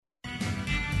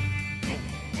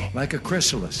Like a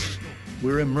chrysalis,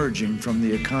 we're emerging from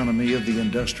the economy of the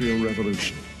Industrial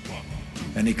Revolution,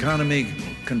 an economy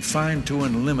confined to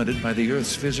and limited by the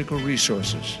Earth's physical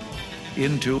resources,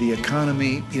 into the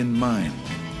economy in mind,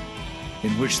 in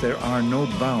which there are no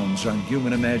bounds on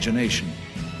human imagination,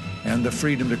 and the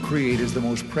freedom to create is the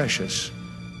most precious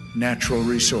natural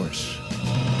resource.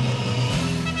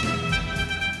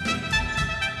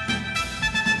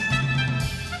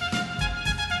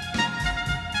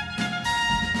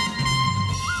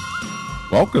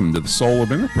 Welcome to the Soul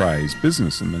of Enterprise,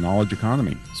 Business and the Knowledge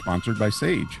Economy, sponsored by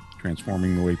Sage,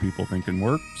 transforming the way people think and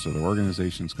work so their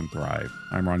organizations can thrive.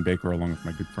 I'm Ron Baker, along with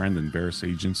my good friend and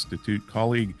VeraSage Institute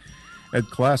colleague, Ed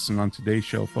Kless. And on today's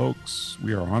show, folks,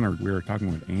 we are honored. We are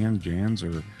talking with Anne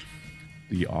Janzer,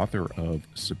 the author of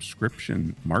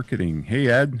Subscription Marketing. Hey,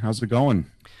 Ed, how's it going?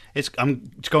 It's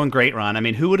going great, Ron. I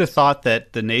mean, who would have thought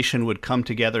that the nation would come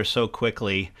together so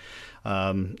quickly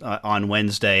on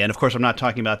Wednesday? And of course, I'm not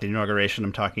talking about the inauguration.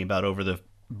 I'm talking about over the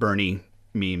Bernie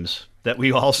memes that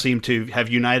we all seem to have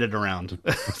united around.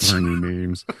 Bernie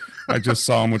memes. I just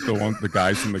saw him with the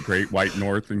guys from the Great White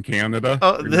North in Canada.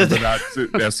 Oh, remember that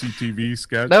SCTV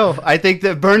sketch? No, I think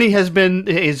that Bernie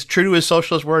is true to his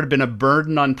socialist word, been a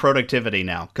burden on productivity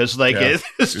now. Because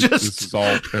it's just this is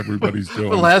all everybody's doing.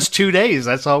 The last 2 days,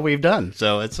 that's all we've done.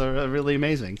 So it's really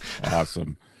amazing.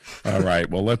 Awesome. All right.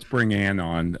 Well, let's bring Anne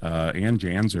on. Anne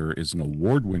Janzer is an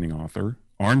award-winning author,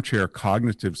 armchair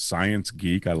cognitive science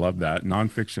geek. I love that.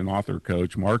 Nonfiction author,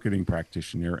 coach, marketing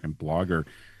practitioner, and blogger.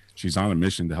 She's on a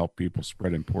mission to help people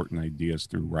spread important ideas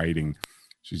through writing.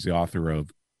 She's the author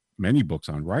of many books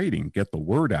on writing, Get the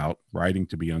Word Out, Writing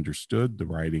to be Understood, the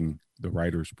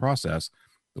Writer's Process,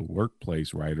 the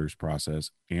Workplace Writer's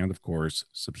Process, and of course,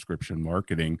 Subscription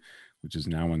Marketing, which is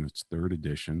now in its third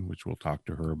edition, which we'll talk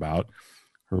to her about.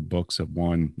 Her books have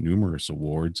won numerous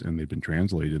awards, and they've been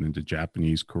translated into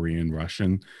Japanese, Korean,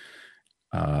 Russian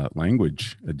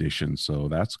language editions. So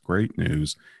that's great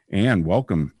news. And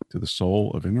welcome to the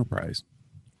Soul of Enterprise.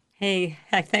 Hey,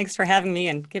 thanks for having me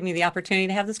and giving me the opportunity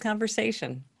to have this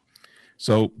conversation.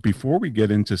 So before we get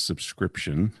into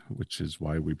subscription, which is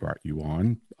why we brought you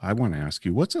on, I want to ask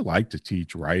you, what's it like to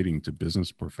teach writing to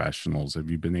business professionals? Have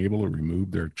you been able to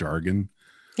remove their jargon?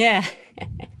 Yeah,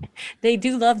 they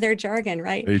do love their jargon,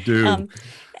 right? They do.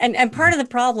 And part of the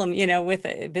problem, with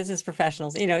business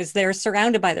professionals, is they're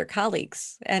surrounded by their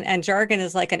colleagues, and jargon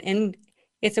is like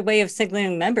it's a way of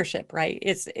signaling membership, right?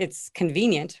 It's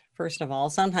convenient, first of all,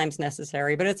 sometimes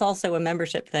necessary, but it's also a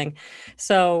membership thing.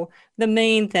 So the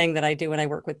main thing that I do when I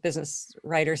work with business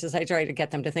writers is I try to get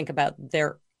them to think about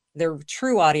their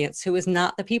true audience, who is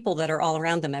not the people that are all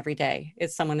around them every day.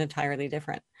 It's someone entirely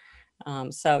different.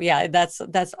 So yeah, that's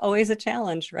always a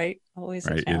challenge, right? Always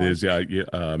a challenge. It is. Yeah.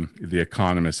 The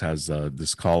Economist has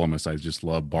this columnist I just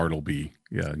love, Bartleby.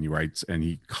 Yeah, and he writes, and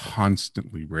he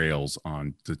constantly rails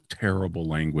on the terrible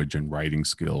language and writing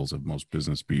skills of most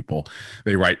business people.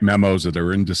 They write memos that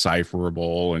are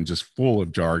indecipherable and just full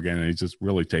of jargon, and he just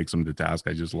really takes them to task.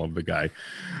 I just love the guy.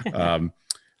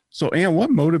 So, Anne, what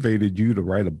motivated you to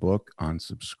write a book on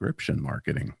subscription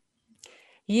marketing?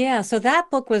 Yeah, so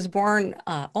that book was born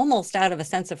almost out of a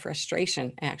sense of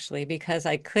frustration, actually, because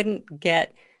I couldn't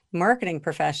get marketing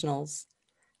professionals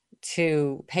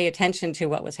to pay attention to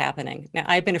what was happening. Now,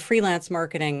 I've been a freelance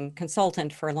marketing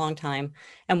consultant for a long time,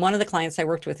 and one of the clients I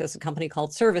worked with is a company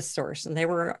called Service Source, and they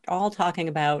were all talking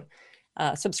about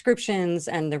subscriptions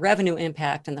and the revenue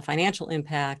impact and the financial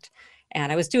impact.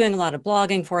 And I was doing a lot of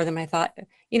blogging for them. I thought,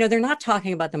 they're not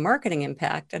talking about the marketing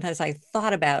impact. And as I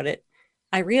thought about it,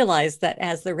 I realized that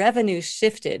as the revenue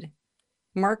shifted,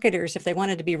 marketers, if they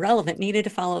wanted to be relevant, needed to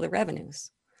follow the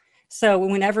revenues. So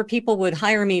whenever people would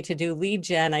hire me to do lead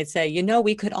gen, I'd say,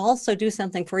 we could also do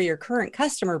something for your current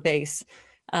customer base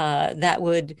that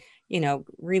would,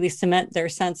 really cement their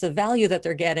sense of value that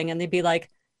they're getting. And they'd be like,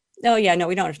 oh yeah, no,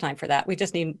 we don't have time for that. We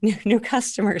just need new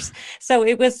customers. So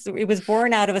it was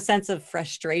born out of a sense of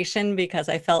frustration because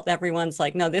I felt everyone's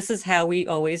like, no, this is how we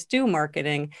always do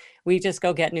marketing. We just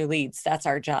go get new leads. That's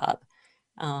our job.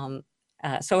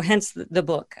 So hence the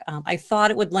book. I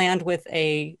thought it would land with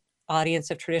a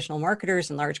audience of traditional marketers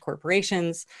and large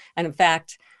corporations. And in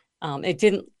fact, it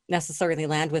didn't necessarily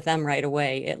land with them right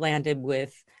away. It landed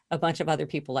with a bunch of other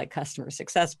people like customer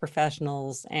success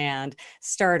professionals and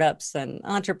startups and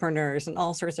entrepreneurs and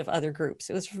all sorts of other groups.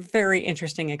 It was a very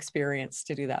interesting experience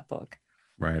to do that book.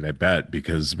 Right, I bet,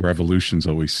 because revolutions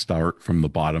always start from the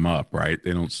bottom up, right?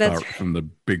 They don't start from the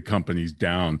big companies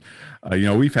down.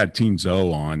 We've had Team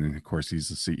Zoe on, and of course, he's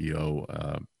the CEO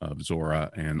of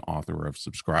Zora and author of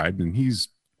Subscribed, and he's,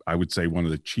 I would say, one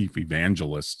of the chief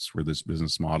evangelists for this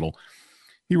business model.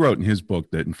 he wrote in his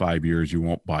book that in 5 years, you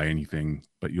won't buy anything,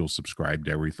 but you'll subscribe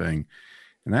to everything.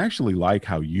 And I actually like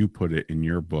how you put it in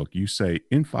your book. You say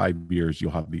in 5 years,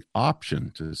 you'll have the option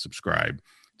to subscribe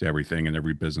to everything, and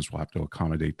every business will have to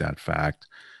accommodate that fact.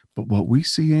 But what we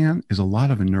see, Anne, is a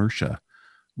lot of inertia.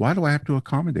 Why do I have to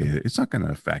accommodate it? It's not going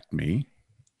to affect me.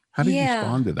 How do you Yeah.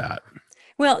 respond to that?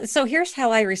 Well, so here's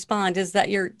how I respond is that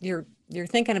you're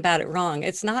thinking about it wrong.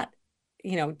 It's not,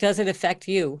 does it affect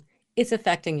you? It's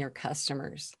affecting your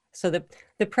customers. So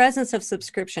the presence of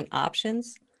subscription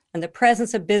options and the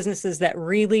presence of businesses that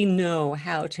really know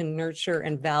how to nurture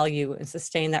and value and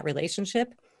sustain that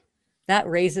relationship, that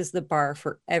raises the bar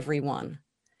for everyone.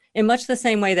 In much the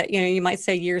same way that, you might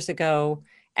say years ago,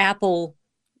 Apple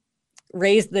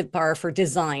raised the bar for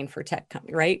design for tech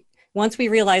company, right? Once we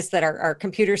realized that our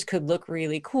computers could look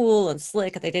really cool and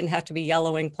slick, they didn't have to be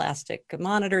yellowing plastic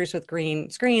monitors with green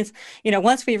screens.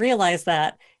 Once we realized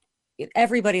that,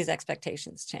 everybody's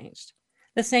expectations changed.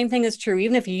 The same thing is true,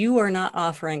 even if you are not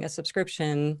offering a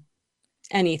subscription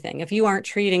anything, if you aren't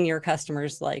treating your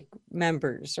customers like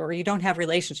members, or you don't have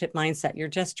relationship mindset, you're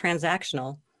just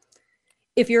transactional.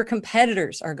 If your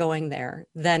competitors are going there,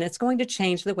 then it's going to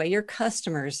change the way your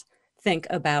customers think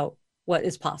about what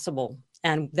is possible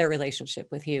and their relationship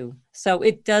with you. So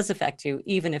it does affect you,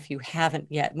 even if you haven't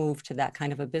yet moved to that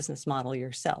kind of a business model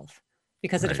yourself,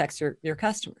 because it affects your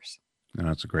customers. No,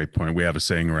 that's a great point. We have a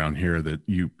saying around here that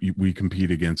we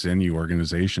compete against any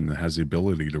organization that has the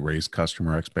ability to raise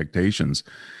customer expectations.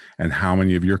 And how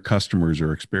many of your customers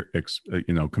are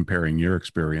comparing your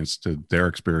experience to their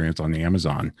experience on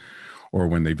Amazon or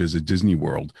when they visit Disney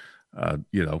World?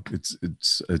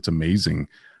 It's amazing.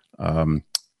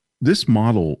 This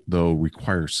model, though,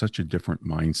 requires such a different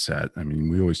mindset. I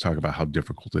mean, we always talk about how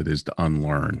difficult it is to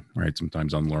unlearn, right?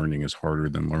 Sometimes unlearning is harder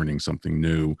than learning something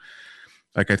new.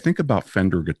 Like I think about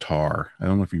Fender Guitar. I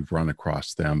don't know if you've run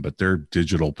across them, but they're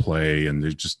digital play and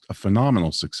they're just a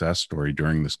phenomenal success story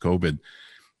during this COVID.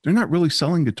 They're not really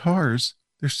selling guitars.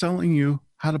 They're selling you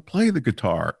how to play the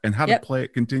guitar and how to play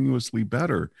it continuously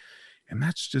better. And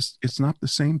it's not the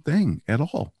same thing at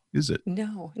all, is it?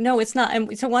 No, it's not.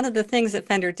 And so one of the things that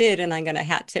Fender did, and I'm going to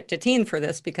hat tip to Teen for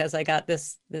this because I got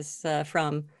this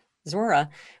from Zora,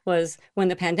 was when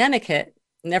the pandemic hit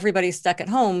and everybody's stuck at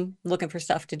home looking for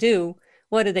stuff to do.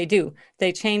 What did they do?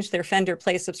 They changed their Fender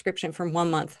Play subscription from 1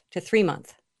 month to 3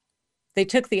 months. They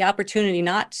took the opportunity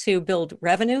not to build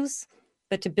revenues,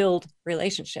 but to build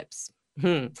relationships.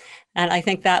 And I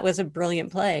think that was a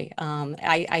brilliant play.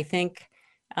 I think,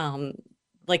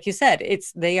 like you said,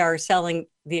 they are selling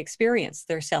the experience.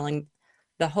 They're selling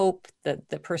the hope,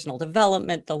 the personal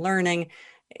development, the learning,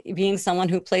 being someone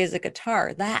who plays a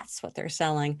guitar. That's what they're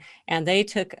selling. And they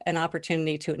took an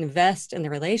opportunity to invest in the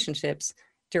relationships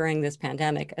during this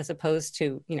pandemic, as opposed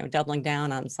to, doubling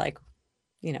down on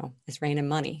it's raining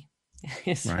money.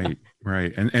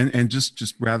 Right. And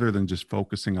just rather than just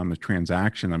focusing on the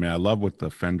transaction. I mean, I love what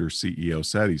the Fender CEO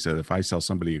said. He said, if I sell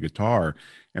somebody a guitar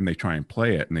and they try and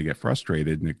play it and they get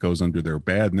frustrated and it goes under their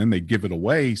bed and then they give it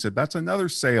away, he said, that's another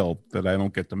sale that I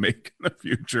don't get to make in the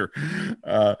future.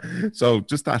 So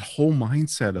just that whole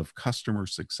mindset of customer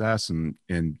success. And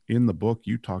in the book,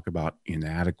 you talk about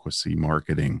inadequacy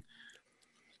marketing.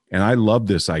 And I love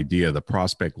this idea. The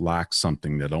prospect lacks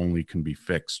something that only can be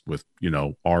fixed with,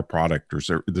 our product,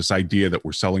 or this idea that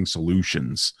we're selling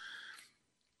solutions.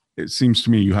 It seems to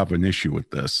me you have an issue with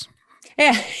this.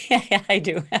 Yeah, I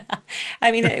do.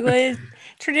 I mean, it was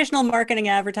traditional marketing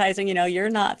advertising, you're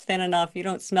not thin enough, you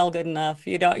don't smell good enough,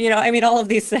 you don't, all of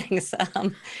these things.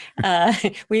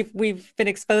 We've been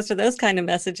exposed to those kind of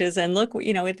messages, and look,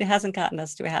 it hasn't gotten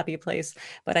us to a happy place.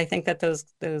 But I think that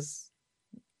those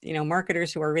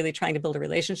marketers who are really trying to build a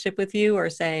relationship with you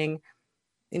are saying,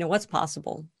 what's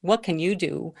possible? What can you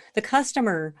do? The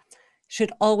customer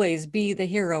should always be the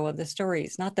hero of the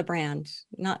stories, not the brand,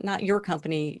 not your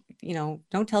company.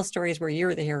 Don't tell stories where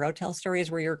you're the hero. Tell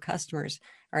stories where your customers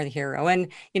are the hero.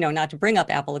 And, not to bring up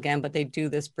Apple again, but they do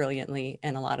this brilliantly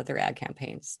in a lot of their ad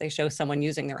campaigns. They show someone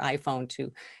using their iPhone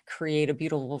to create a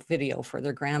beautiful video for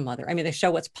their grandmother. I mean, they show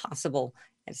what's possible.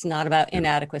 It's not about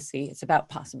inadequacy. It's about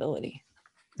possibility.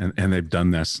 And they've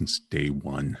done that since day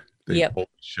one. They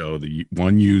show the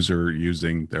one user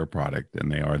using their product and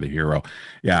they are the hero.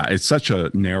 Yeah, it's such a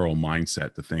narrow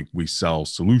mindset to think we sell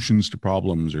solutions to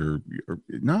problems or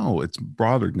no, it's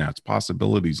broader than that. It's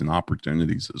possibilities and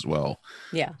opportunities as well.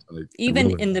 Yeah, so even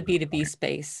really in the B2B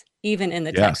space, even in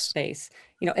the tech space,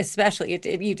 especially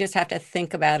you just have to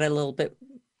think about it a little bit.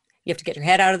 You have to get your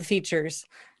head out of the features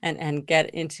and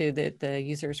get into the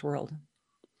user's world.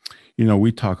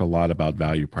 We talk a lot about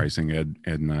value pricing. Ed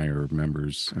and I are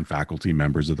members and faculty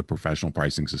members of the Professional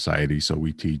Pricing Society. So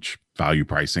we teach value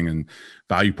pricing, and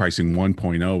value pricing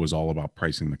 1.0 is all about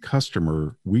pricing the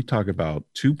customer. We talk about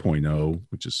 2.0,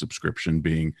 which is subscription,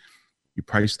 being you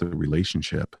price the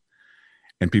relationship.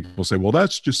 And people say, well,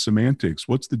 that's just semantics.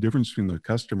 What's the difference between the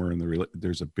customer and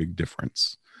there's a big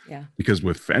difference. Yeah. Because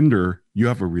with Fender, you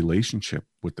have a relationship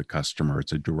with the customer.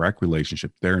 It's a direct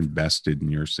relationship. They're invested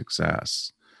in your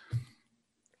success.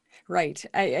 Right.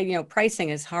 Pricing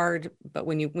is hard, but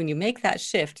when you make that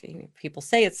shift, people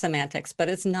say it's semantics, but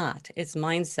it's not. It's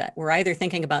mindset. We're either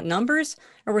thinking about numbers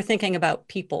or we're thinking about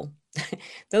people.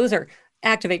 Those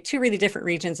activate two really different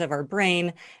regions of our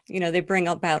brain. They bring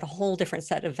about a whole different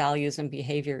set of values and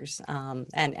behaviors.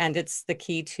 And it's the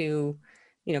key to,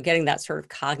 getting that sort of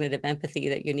cognitive empathy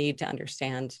that you need to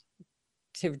understand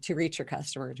to reach your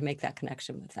customer, to make that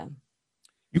connection with them.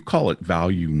 You call it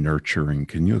value nurturing.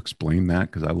 Can you explain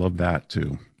that? Because I love that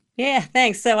too. Yeah,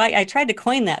 thanks. So I tried to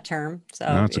coin that term. So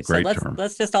that's a great term.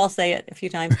 Let's just all say it a few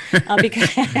times because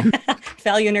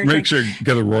value nurturing. Make sure you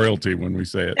get a royalty when we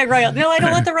say it. No, I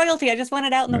don't want the royalty. I just want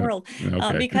it out in the world.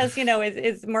 Okay. Because,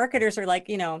 it's marketers are like,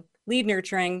 lead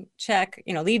nurturing, check,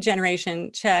 lead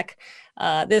generation, check,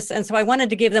 this. And so I wanted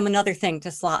to give them another thing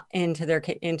to slot into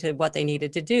what they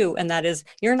needed to do. And that is,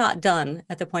 you're not done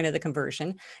at the point of the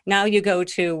conversion. Now you go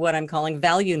to what I'm calling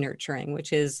value nurturing,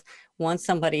 which is once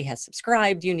somebody has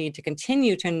subscribed, you need to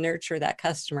continue to nurture that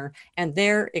customer and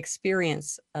their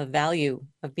experience of value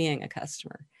of being a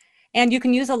customer. And you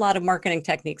can use a lot of marketing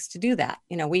techniques to do that.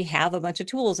 We have a bunch of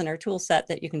tools in our tool set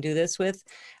that you can do this with.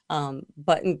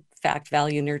 But in fact,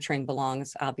 value nurturing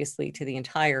belongs obviously to the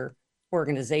entire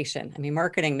organization.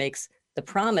 Marketing makes the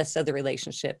promise of the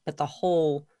relationship, but the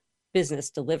whole business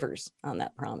delivers on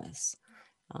that promise.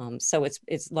 So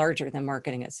it's larger than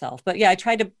marketing itself. But yeah, I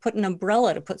tried to put an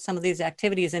umbrella to put some of these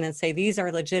activities in and say, these are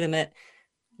legitimate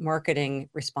marketing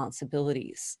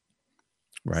responsibilities.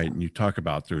 Right. And you talk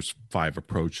about there's 5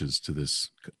 approaches to this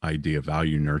idea of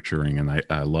value nurturing. And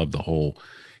I love the whole,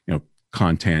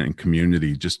 content and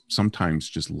community, sometimes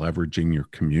just leveraging your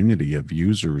community of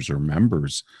users or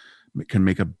members can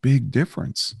make a big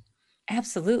difference.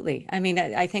 Absolutely.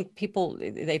 I think people,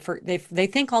 they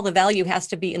think all the value has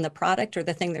to be in the product or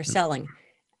the thing they're selling.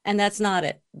 And that's not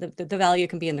it. The value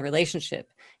can be in the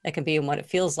relationship. It can be in what it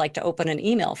feels like to open an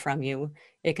email from you.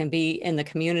 It can be in the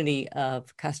community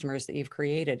of customers that you've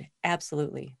created.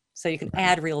 Absolutely. So you can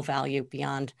add real value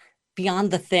beyond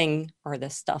the thing or the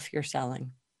stuff you're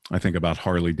selling. I think about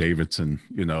Harley Davidson,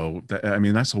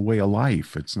 that's a way of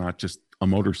life. It's not just a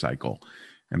motorcycle.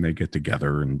 And they get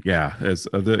together and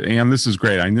and this is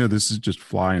great. I know this is just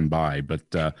flying by, but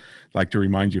I'd like to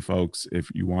remind you folks, if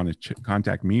you want to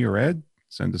contact me or Ed,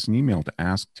 send us an email to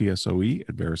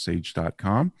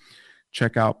asktsoe@verasage.com.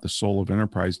 Check out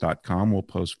thesoulofenterprise.com. We'll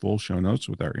post full show notes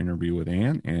with our interview with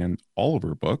Anne and all of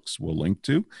her books we'll link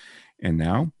to. And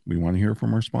now we want to hear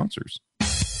from our sponsors.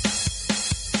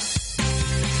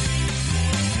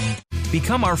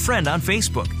 Become our friend on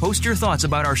Facebook. Post your thoughts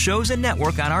about our shows and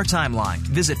network on our timeline.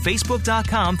 Visit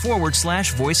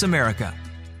facebook.com/Voice America.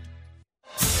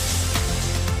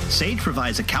 Sage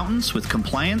provides accountants with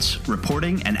compliance,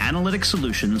 reporting, and analytic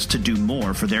solutions to do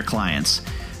more for their clients.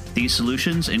 These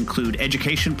solutions include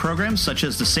education programs such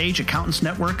as the Sage Accountants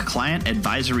Network Client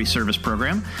Advisory Service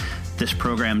Program. This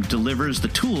program delivers the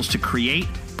tools to create,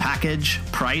 package,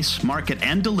 price, market,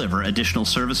 and deliver additional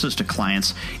services to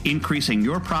clients, increasing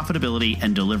your profitability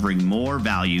and delivering more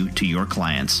value to your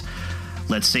clients.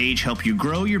 Let Sage help you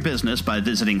grow your business by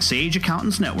visiting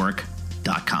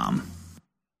sageaccountantsnetwork.com.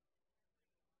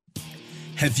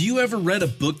 Have you ever read a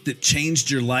book that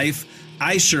changed your life?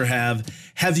 I sure have.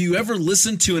 Have you ever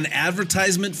listened to an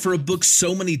advertisement for a book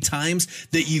so many times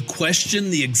that you question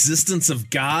the existence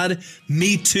of God?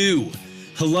 Me too.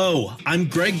 Hello, I'm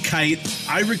Greg Kite.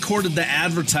 I recorded the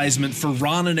advertisement for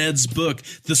Ron and Ed's book,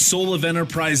 The Soul of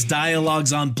Enterprise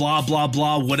Dialogues on blah, blah,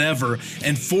 blah, whatever.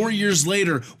 And 4 years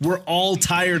later, we're all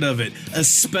tired of it,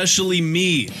 especially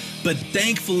me. But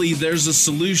thankfully, there's a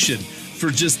solution.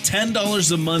 For just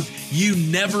 $10 a month, you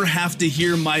never have to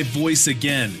hear my voice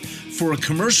again. For a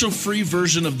commercial-free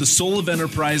version of The Soul of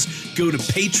Enterprise, go to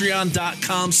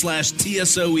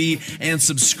patreon.com/TSOE and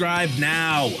subscribe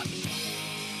now.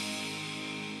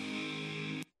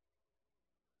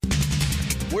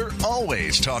 We're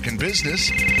always talking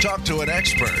business. Talk to an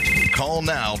expert. Call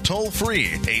now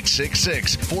toll-free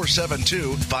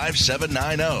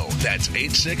 866-472-5790. That's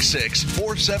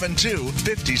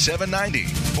 866-472-5790.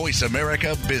 Voice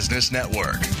America Business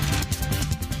Network.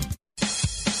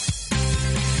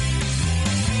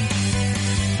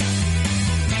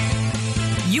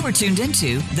 You are tuned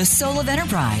into The Soul of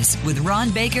Enterprise with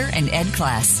Ron Baker and Ed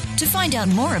Kless. To find out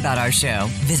more about our show,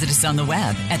 visit us on the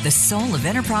web at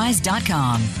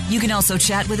thesoulofenterprise.com. You can also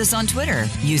chat with us on Twitter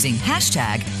using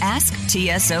hashtag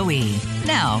AskTSOE.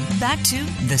 Now, back to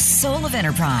The Soul of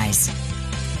Enterprise.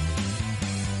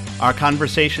 Our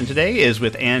conversation today is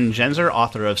with Anne Janzer,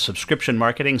 author of Subscription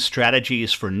Marketing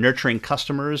Strategies for Nurturing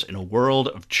Customers in a World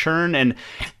of Churn.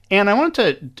 And I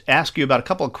wanted to ask you about a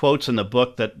couple of quotes in the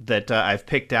book that I've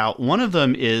picked out. One of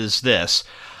them is this,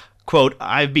 quote,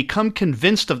 "I've become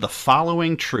convinced of the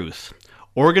following truth.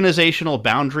 Organizational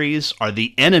boundaries are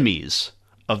the enemies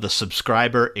of the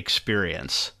subscriber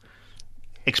experience."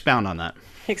 Expound on that.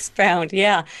 Expound,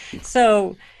 yeah.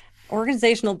 So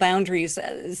organizational boundaries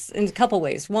in a couple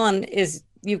ways. One is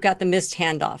you've got the missed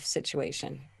handoff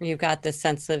situation. You've got the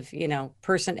sense of,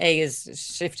 person A is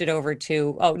shifted over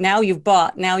to, oh, now you've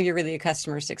bought, now you're really a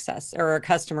customer success or a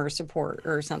customer support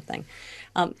or something.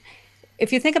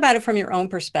 If you think about it from your own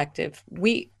perspective,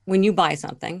 when you buy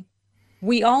something,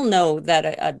 we all know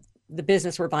that the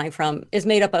business we're buying from is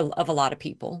made up of a lot of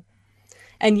people.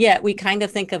 And yet we kind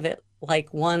of think of it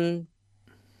like one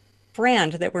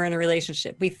brand that we're in a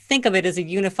relationship. We think of it as a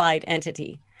unified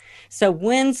entity. So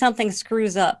when something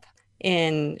screws up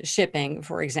in shipping,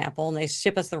 for example, and they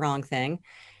ship us the wrong thing,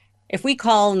 if we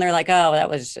call and they're like, oh, that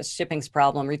was just shipping's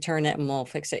problem, return it and we'll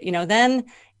fix it, then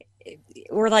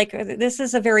we're like, this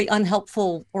is a very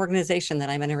unhelpful organization that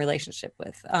I'm in a relationship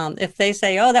with. If they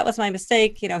say, oh, that was my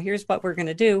mistake, here's what we're going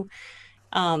to do.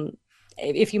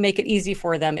 If you make it easy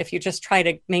for them, if you just try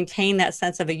to maintain that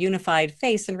sense of a unified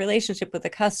face and relationship with the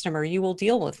customer, you will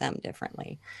deal with them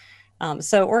differently.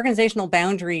 So organizational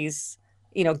boundaries,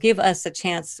 give us a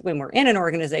chance when we're in an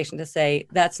organization to say,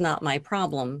 that's not my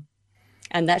problem.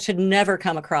 And that should never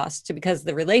come across because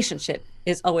the relationship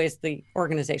is always the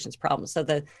organization's problem. So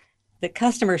the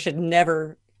customer should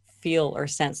never feel or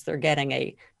sense they're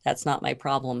getting that's not my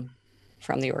problem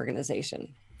from the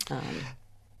organization.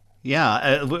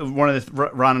 Yeah,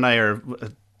 Ron and I are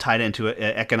tied into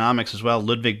economics as well.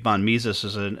 Ludwig von Mises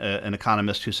is an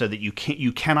economist who said that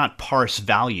you cannot parse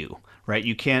value, right?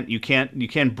 You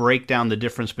can't break down the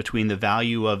difference between the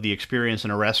value of the experience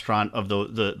in a restaurant of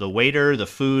the waiter, the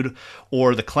food,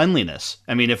 or the cleanliness.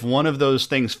 I mean, if one of those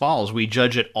things falls, we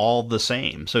judge it all the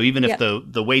same. So even if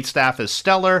the wait staff is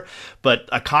stellar, but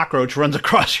a cockroach runs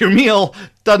across your meal,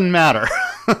 doesn't matter.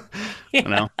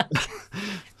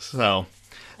 So.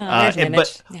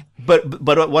 But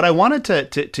what I wanted to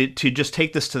just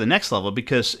take this to the next level,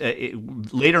 because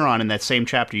later on in that same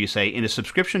chapter you say, in a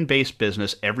subscription-based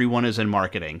business, everyone is in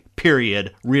marketing,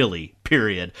 period, really,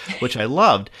 period, which I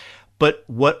loved. But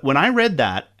when I read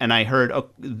that and I heard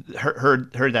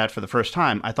that for the first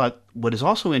time, I thought what is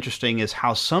also interesting is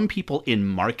how some people in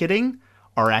marketing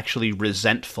are actually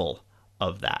resentful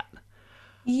of that.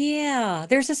 Yeah,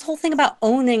 there's this whole thing about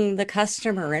owning the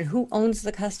customer and who owns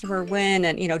the customer when,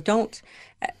 and,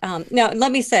 now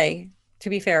let me say, to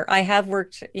be fair, I have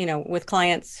worked, with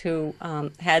clients who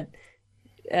had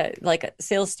like a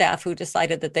sales staff who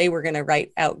decided that they were going to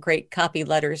write out great copy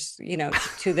letters,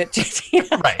 to the,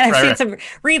 Right, I've seen right. some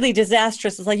really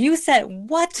disastrous. It's like, you said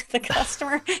what to the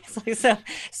customer? It's like,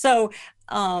 so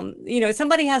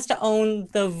somebody has to own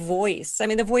the voice. I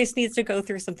mean, the voice needs to go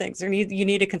through some things. You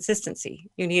need a consistency.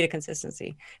 You need a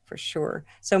consistency for sure.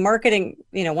 So marketing,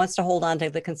 wants to hold on to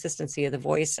the consistency of the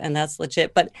voice, and that's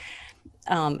legit. But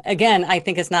again, I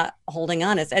think it's not holding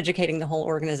on. It's educating the whole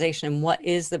organization. What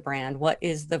is the brand? What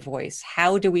is the voice?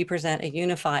 How do we present a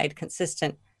unified,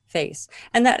 consistent face?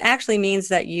 And that actually means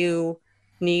that you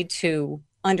need to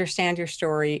understand your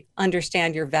story,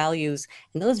 understand your values.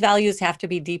 And those values have to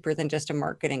be deeper than just a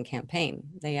marketing campaign.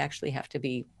 They actually have to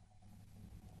be,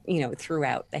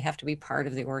 throughout. They have to be part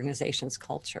of the organization's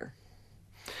culture.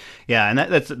 Yeah, and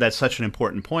that's such an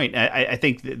important point. I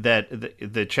think that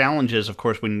the challenge is, of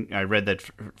course, when I read that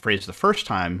phrase the first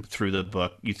time through the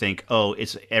book, you think, oh,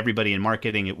 it's everybody in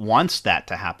marketing, it wants that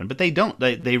to happen. But they don't.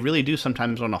 They really do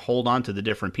sometimes want to hold on to the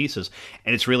different pieces,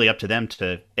 and it's really up to them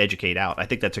to educate out. I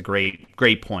think that's a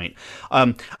great point.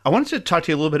 I wanted to talk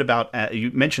to you a little bit about, you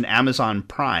mentioned Amazon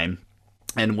Prime.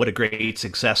 And what a great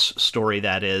success story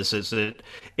that is that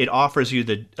it offers you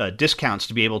the discounts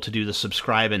to be able to do the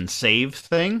subscribe and save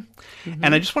thing. Mm-hmm.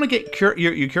 And I just want to get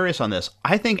you're curious on this.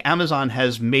 I think Amazon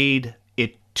has made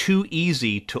it too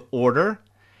easy to order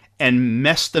and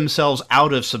mess themselves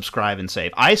out of subscribe and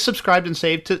save. I subscribed and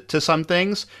saved to some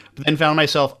things, but then found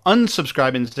myself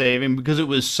unsubscribing and saving because it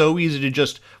was so easy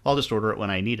to I'll just order it when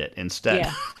I need it instead.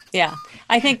 Yeah. Yeah,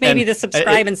 I think maybe the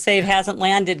subscribe and save hasn't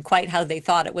landed quite how they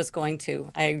thought it was going to.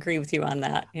 I agree with you on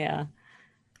that. Yeah.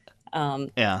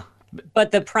 Yeah.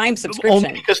 But the Prime subscription,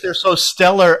 only because they're so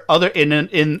stellar other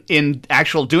in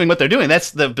actual doing what they're doing.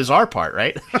 That's the bizarre part,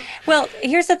 right? Well,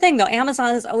 here's the thing though,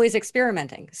 Amazon is always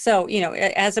experimenting. So,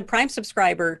 as a Prime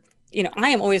subscriber, I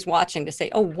am always watching to say,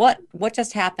 oh, what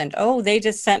just happened? Oh, they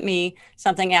just sent me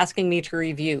something asking me to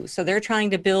review. So they're trying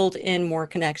to build in more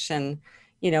connection,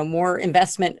 more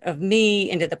investment of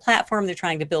me into the platform. They're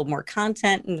trying to build more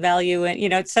content and value.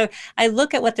 And, so I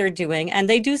look at what they're doing, and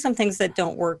they do some things that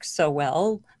don't work so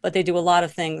well, but they do a lot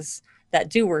of things that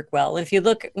do work well. And if you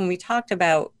look, when we talked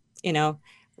about,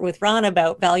 with Ron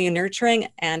about value nurturing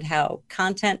and how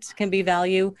content can be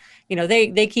value,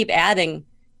 they keep adding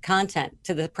content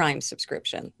to the Prime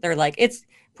subscription. They're like,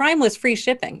 Prime was free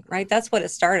shipping, right? That's what it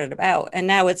started about. And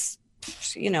now it's,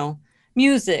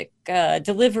 music,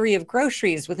 delivery of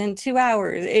groceries within 2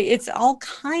 hours. It's all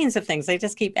kinds of things. They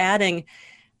just keep adding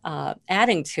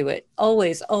to it,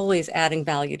 always adding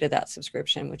value to that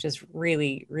subscription, which is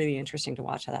really, really interesting to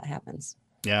watch how that happens.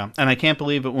 Yeah, and I can't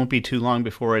believe it won't be too long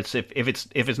before if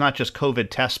it's not just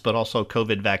COVID tests but also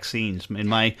COVID vaccines. In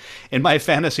my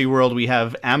fantasy world, we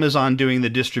have Amazon doing the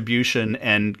distribution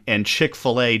and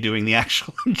Chick-fil-A doing the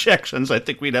actual injections. I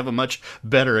think we'd have a much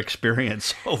better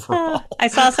experience overall. I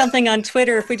saw something on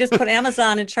Twitter. If we just put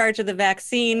Amazon in charge of the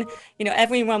vaccine,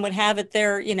 everyone would have it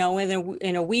there, in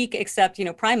a week, except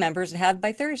Prime members would have it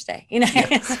by Thursday.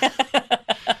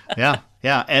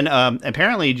 Yeah, and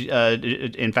apparently,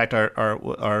 in fact,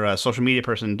 our social media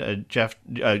person,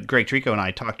 Greg Trico, and I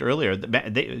talked earlier.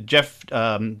 Jeff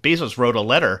Bezos wrote a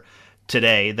letter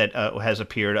today that has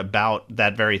appeared about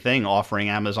that very thing, offering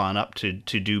Amazon up to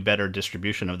do better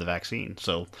distribution of the vaccine.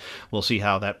 So we'll see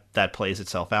how that plays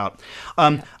itself out.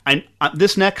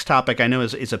 This next topic I know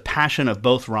is a passion of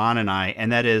both Ron and I,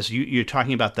 and that is you're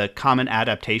talking about the common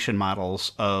adaptation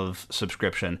models of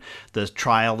subscription, the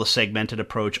trial, the segmented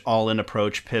approach, all-in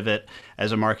approach, pivot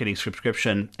as a marketing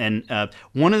subscription. And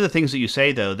one of the things that you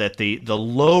say, though, that the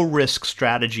low-risk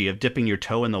strategy of dipping your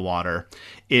toe in the water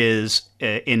is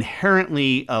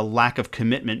inherently a lack of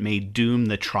commitment may doom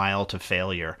the trial to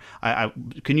failure.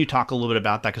 Can you talk a little bit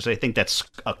about that? Because I think that's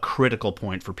a critical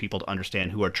point for people to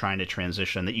understand who are trying to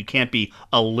transition, that you can't be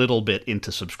a little bit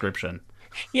into subscription.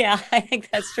 Yeah, I think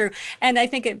that's true. And I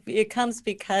think it comes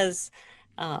because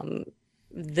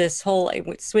this whole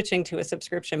switching to a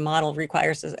subscription model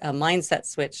requires a mindset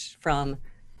switch from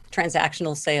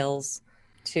transactional sales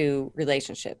to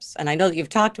relationships. And I know that you've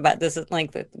talked about this at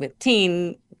length with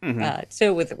Teen,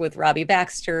 so with Robbie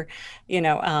Baxter,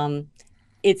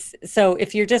 it's so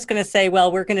if you're just going to say,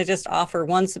 well, we're going to just offer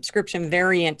one subscription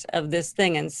variant of this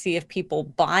thing and see if people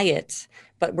buy it,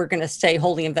 but we're going to stay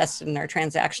wholly invested in our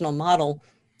transactional model,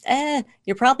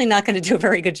 you're probably not going to do a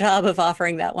very good job of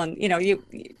offering that one.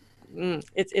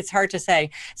 It's hard to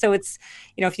say. So it's,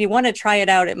 if you want to try it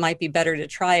out, it might be better to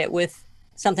try it with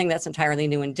something that's entirely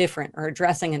new and different, or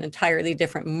addressing an entirely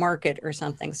different market or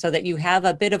something, so that you have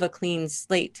a bit of a clean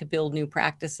slate to build new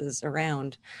practices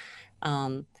around.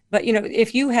 But,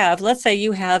 if you have, let's say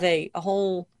you have a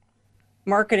whole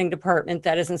marketing department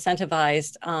that is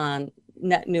incentivized on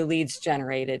net new leads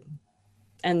generated,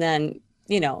 and then,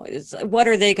 what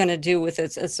are they going to do with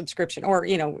a subscription, or,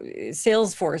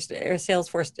 Salesforce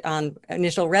on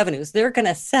initial revenues? They're going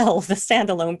to sell the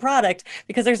standalone product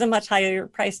because there's a much higher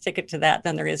price ticket to that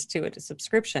than there is to a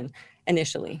subscription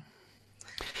initially.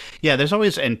 Yeah, there's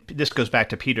always, and this goes back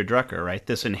to Peter Drucker, right?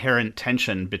 This inherent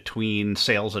tension between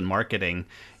sales and marketing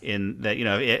in that,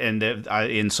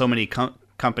 in so many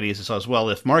companies as well.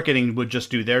 If marketing would just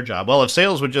do their job, well, if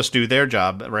sales would just do their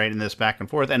job, right? In this back and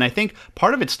forth. And I think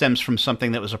part of it stems from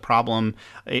something that was a problem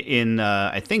in,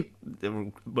 at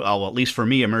least for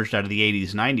me, emerged out of the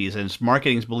 80s, 90s. And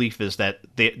marketing's belief is that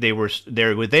they were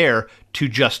there to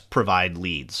just provide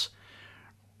leads,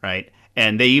 right?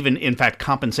 And they even, in fact,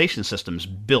 compensation systems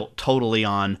built totally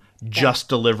on just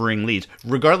delivering leads.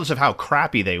 Regardless of how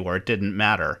crappy they were, it didn't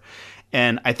matter.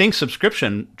 And I think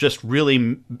subscription just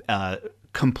really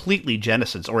completely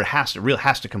jettisons, or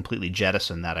has to completely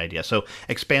jettison that idea. So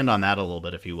expand on that a little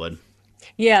bit, if you would.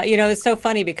 Yeah, it's so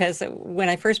funny because when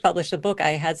I first published the book,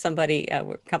 I had somebody, a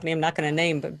company I'm not going to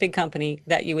name, but big company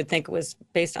that you would think was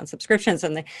based on subscriptions.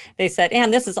 And they said,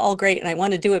 Anne, this is all great and I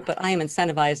want to do it, but I am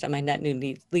incentivized on my net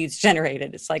new leads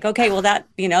generated. It's like, okay, well, that,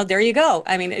 there you go.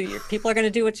 I mean, people are going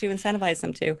to do what you incentivize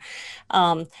them to.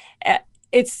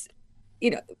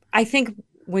 I think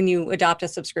when you adopt a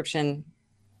subscription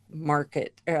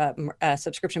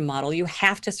subscription model, you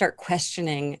have to start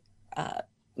questioning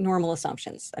normal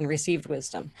assumptions and received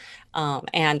wisdom,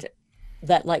 and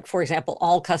that, like, for example,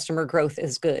 all customer growth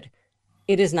is good.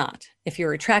 It is not. If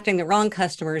you're attracting the wrong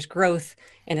customers, growth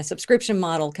in a subscription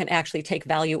model can actually take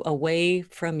value away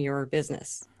from your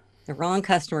business. The wrong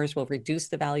customers will reduce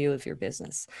the value of your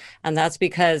business. And that's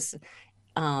because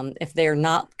if they're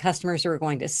not customers who are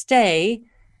going to stay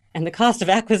and the cost of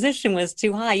acquisition was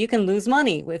too high, you can lose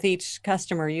money with each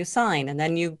customer you sign. And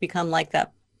then you become like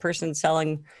that person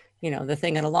selling, the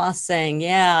thing at a loss saying,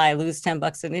 yeah, I lose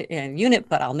 $10 a unit,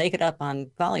 but I'll make it up on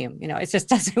volume. It just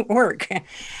doesn't work.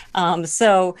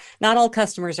 So not all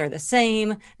customers are the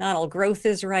same. Not all growth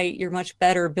is right. You're much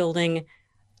better building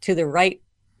to the right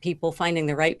people, finding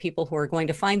the right people who are going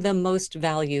to find the most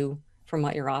value from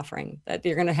what you're offering, that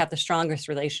you're going to have the strongest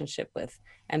relationship with,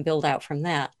 and build out from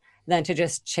that, than to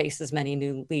just chase as many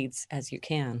new leads as you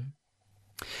can.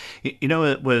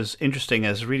 It was interesting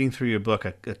as reading through your book,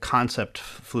 a concept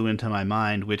flew into my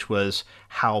mind, which was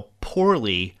how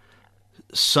poorly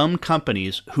some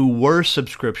companies who were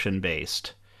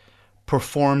subscription-based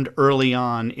performed early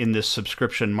on in this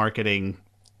subscription marketing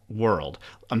world.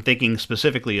 I'm thinking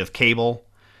specifically of cable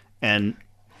and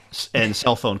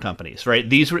cell phone companies, right?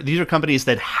 These are companies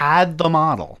that had the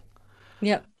model.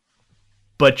 Yep.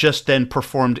 But just then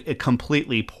performed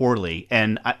completely poorly,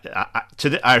 and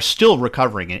are still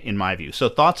recovering, in my view. So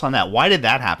thoughts on that? Why did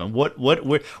that happen?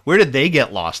 Where did they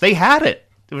get lost? They had it.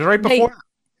 It was right before.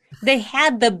 They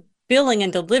had the billing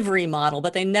and delivery model,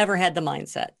 but they never had the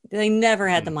mindset.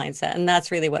 And that's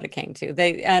really what it came to.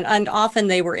 And often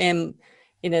they were in,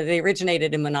 they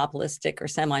originated in monopolistic or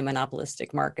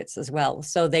semi-monopolistic markets as well.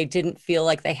 So they didn't feel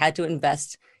like they had to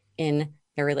invest in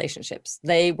their relationships.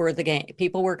 They were the game.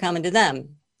 People were coming to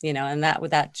them, and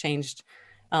that changed.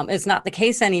 It's not the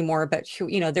case anymore, but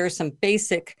there's some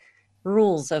basic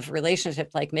rules of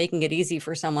relationship, like making it easy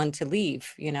for someone to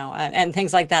leave, and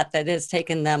things like that has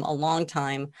taken them a long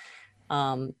time.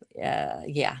 You're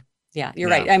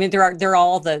right. I mean, they're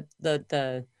all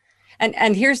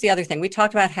and here's the other thing. We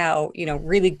talked about how,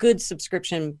 really good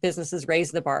subscription businesses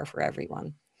raise the bar for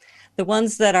everyone. The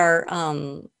ones that are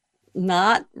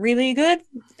not really good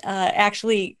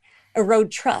actually erode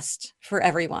trust for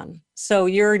everyone. So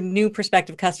your new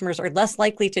prospective customers are less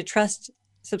likely to trust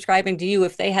subscribing to you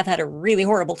if they have had a really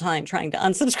horrible time trying to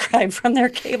unsubscribe from their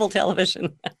cable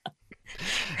television.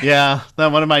 Yeah,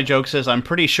 one of my jokes is I'm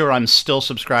pretty sure I'm still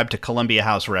subscribed to Columbia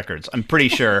House Records. I'm pretty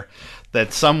sure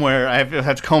that somewhere I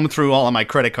have to comb through all of my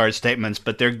credit card statements,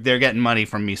 but they're getting money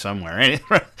from me somewhere.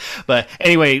 But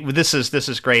anyway, this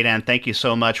is great, Anne. Thank you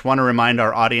so much. Want to remind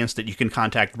our audience that you can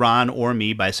contact Ron or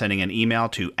me by sending an email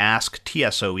to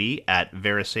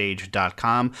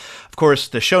asktsoe@verisage.com. Of course,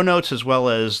 the show notes as well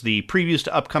as the previews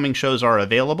to upcoming shows are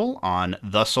available on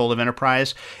The Soul of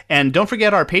Enterprise. And don't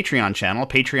forget our Patreon channel,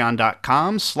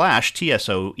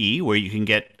 patreon.com/TSOE, where you can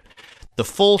get the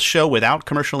full show without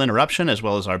commercial interruption, as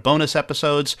well as our bonus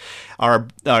episodes. The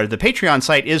Patreon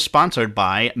site is sponsored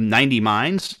by 90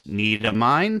 Minds. Need a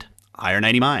mind? Hire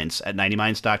 90 Minds at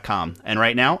 90minds.com. And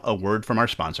right now, a word from our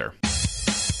sponsor.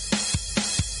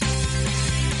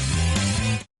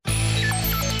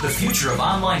 The future of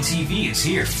online TV is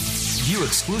here. View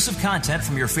exclusive content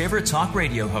from your favorite talk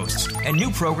radio hosts and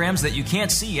new programs that you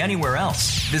can't see anywhere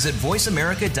else. Visit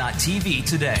voiceamerica.tv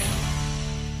today.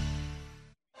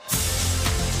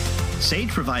 Sage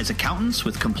provides accountants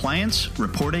with compliance,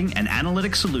 reporting, and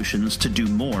analytic solutions to do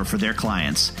more for their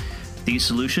clients. These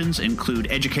solutions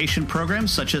include education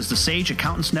programs such as the Sage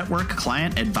Accountants Network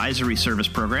Client Advisory Service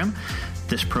Program.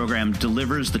 This program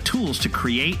delivers the tools to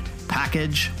create,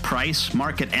 package, price,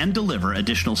 market, and deliver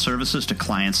additional services to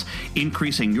clients,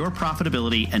 increasing your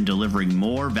profitability and delivering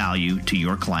more value to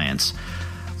your clients.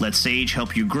 Let Sage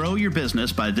help you grow your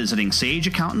business by visiting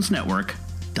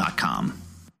sageaccountantsnetwork.com.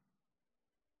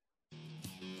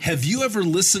 Have you ever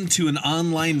listened to an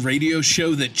online radio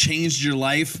show that changed your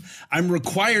life? I'm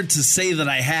required to say that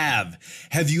I have.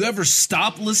 Have you ever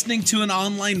stopped listening to an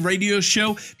online radio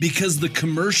show because the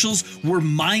commercials were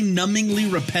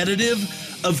mind-numbingly repetitive?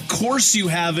 Of course you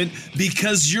haven't,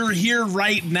 because you're here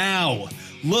right now.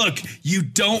 Look, you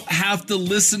don't have to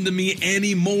listen to me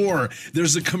anymore.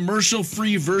 There's a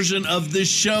commercial-free version of this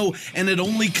show, and it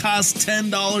only costs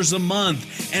 $10 a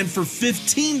month. And for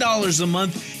 $15 a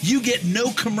month, you get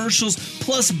no commercials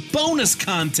plus bonus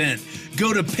content.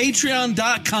 Go to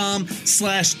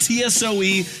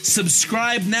patreon.com/TSOE,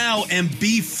 subscribe now, and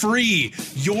be free.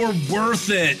 You're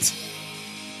worth it.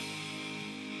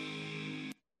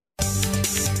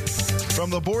 From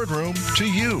the boardroom to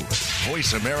you,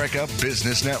 Voice America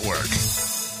Business Network.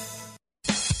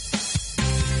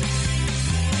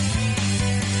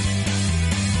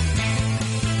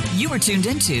 You were tuned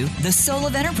into The Soul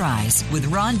of Enterprise with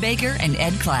Ron Baker and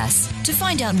Ed Class. To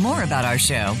find out more about our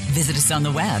show, visit us on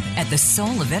the web at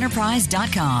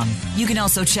thesoulofenterprise.com. You can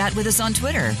also chat with us on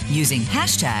Twitter using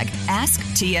hashtag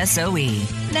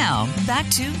AskTSOE. Now, back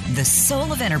to The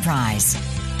Soul of Enterprise.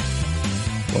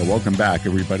 Well, welcome back,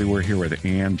 everybody. We're here with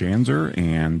Anne Janzer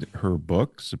and her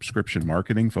book, Subscription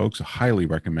Marketing. Folks, I highly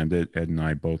recommend it. Ed and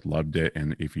I both loved it.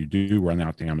 And if you do run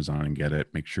out to Amazon and get it,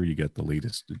 make sure you get the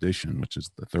latest edition, which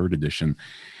is the 3rd edition.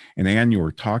 And Anne, you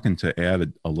were talking to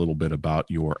Ed a little bit about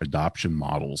your adoption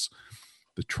models,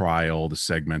 the trial, the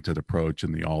segmented approach,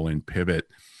 and the all-in pivot.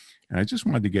 And I just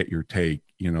wanted to get your take.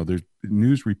 You know, there's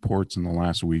news reports in the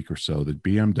last week or so that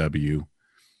BMW,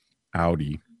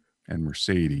 Audi, and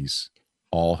Mercedes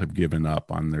all have given up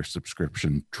on their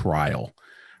subscription trial.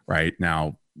 Right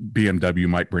now, BMW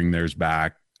might bring theirs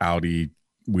back. Audi,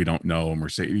 we don't know.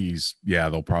 Mercedes, yeah,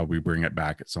 they'll probably bring it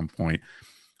back at some point.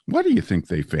 What do you think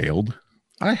they failed?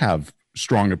 I have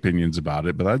strong opinions about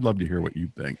it, but I'd love to hear what you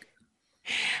think.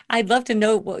 I'd love to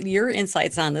know what your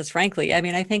insights on this, frankly. I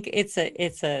mean, I think it's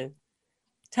a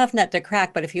tough nut to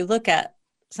crack, but if you look at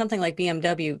something like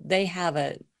BMW, they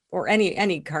have or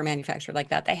any car manufacturer like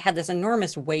that, they had this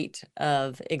enormous weight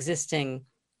of existing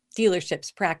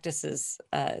dealerships, practices,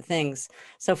 things.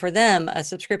 So for them, a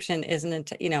subscription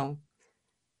isn't,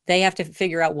 they have to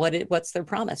figure out what's their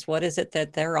promise. What is it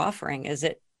that they're offering? Is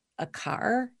it a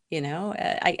car?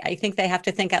 I think they have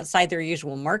to think outside their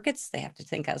usual markets. They have to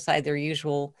think outside their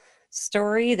usual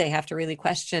story. They have to really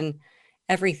question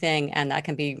everything. And that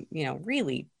can be,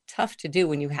 really tough to do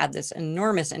when you have this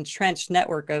enormous entrenched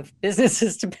network of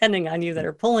businesses depending on you that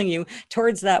are pulling you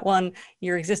towards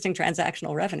your existing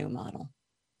transactional revenue model.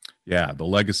 Yeah, the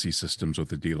legacy systems with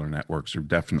the dealer networks are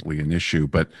definitely an issue.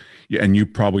 But, and you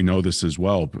probably know this as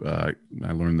well. I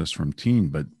learned this from Teen,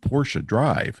 but Porsche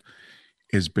Drive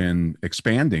has been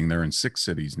expanding. They're in 6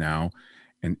 cities now,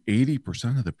 and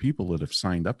 80% of the people that have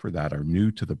signed up for that are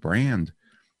new to the brand.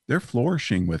 They're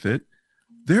flourishing with it.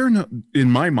 In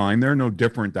my mind, they're no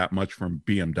different that much from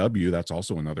BMW. That's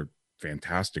also another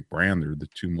fantastic brand. They're the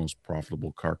 2 most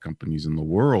profitable car companies in the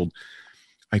world.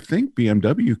 I think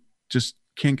BMW just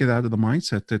can't get out of the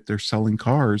mindset that they're selling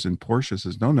cars, and Porsche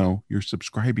says, no, you're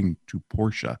subscribing to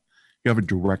Porsche. You have a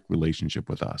direct relationship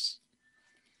with us.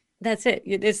 That's it.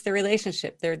 It's the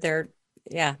relationship.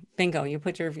 Yeah, bingo. You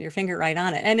put your finger right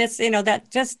on it. And it's, that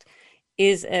just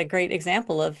is a great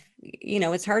example of,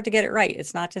 it's hard to get it right.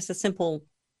 It's not just a simple,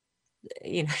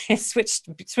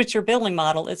 switch your billing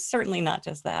model. It's certainly not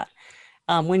just that.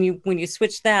 When you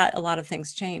switch that, a lot of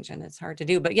things change, and it's hard to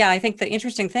do. But yeah, I think the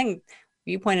interesting thing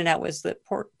you pointed out was that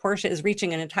Porsche is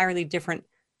reaching an entirely different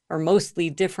or mostly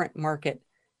different market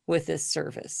with this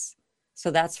service.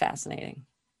 So that's fascinating.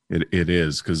 It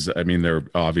is, because I mean, their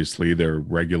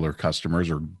regular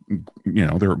customers are,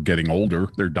 they're getting older,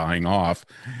 they're dying off,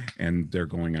 and they're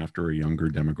going after a younger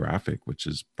demographic, which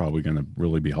is probably going to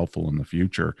really be helpful in the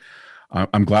future.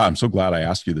 I'm so glad I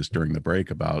asked you this during the break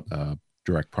about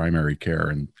direct primary care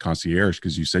and concierge,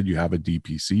 because you said you have a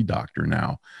DPC doctor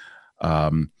now.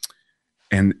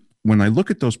 And when I look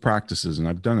at those practices, and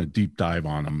I've done a deep dive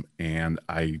on them, and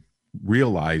I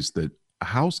realize that a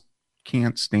house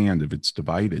can't stand if it's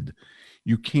divided.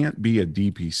 You can't be a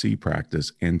DPC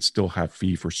practice and still have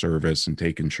fee for service and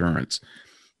take insurance.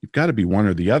 You've got to be one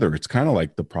or the other. It's kind of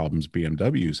like the problems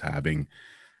BMW is having.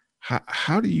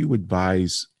 How do you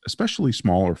advise, especially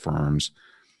smaller firms,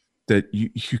 that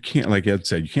you can't, like Ed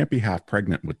said, you can't be half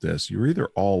pregnant with this. You're either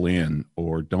all in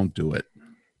or don't do it.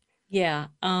 Yeah.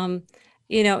 I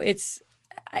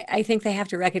think they have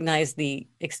to recognize the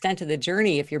extent of the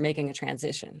journey if you're making a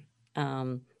transition.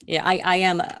 I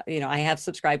have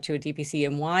subscribed to a DPC,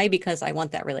 and why? Because I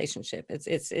want that relationship.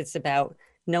 It's about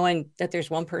knowing that there's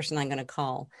one person I'm going to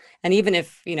call. And even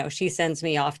if, she sends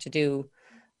me off to do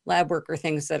lab work or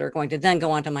things that are going to then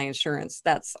go onto my insurance,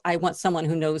 I want someone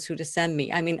who knows who to send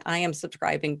me. I mean, I am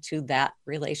subscribing to that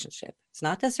relationship. It's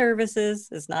not to services.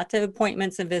 It's not to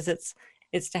appointments and visits.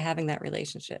 It's to having that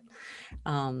relationship.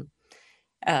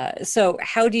 So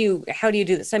how do you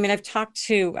do this? I mean, I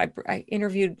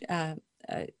interviewed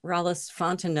Rallis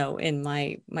Fontenot in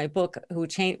my book, who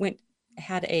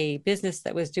had a business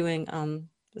that was doing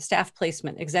staff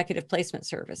placement, executive placement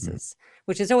services,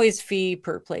 which is always fee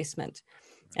per placement.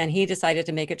 And he decided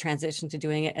to make a transition to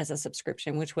doing it as a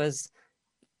subscription, which was,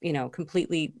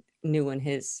 completely new in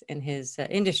his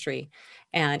industry.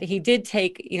 And he did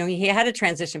take, he had a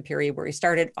transition period where he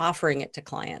started offering it to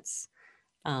clients.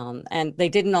 And they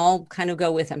didn't all kind of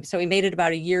go with him. So he made it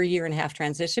about a year and a half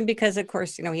transition because, of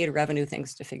course, he had revenue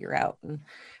things to figure out. And,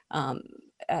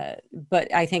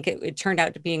 but I think it turned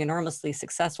out to being enormously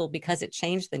successful because it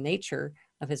changed the nature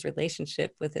of his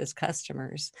relationship with his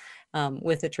customers.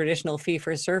 With a traditional fee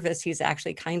for service, he's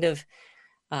actually kind of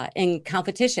in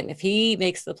competition. If he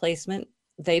makes the placement,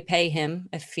 they pay him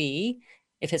a fee,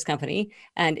 if his company,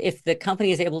 and if the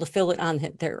company is able to fill it on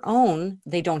their own,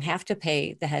 they don't have to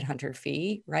pay the headhunter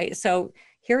fee, right? So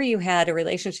here you had a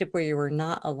relationship where you were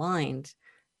not aligned.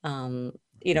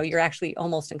 You're actually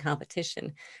almost in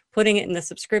competition. Putting it in the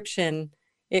subscription,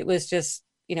 it was just,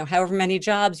 however many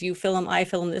jobs you fill them, I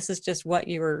fill them, this is just what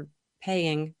you were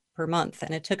paying per month.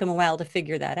 And it took him a while to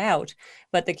figure that out.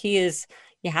 But the key is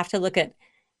you have to look at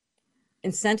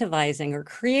incentivizing or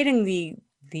creating the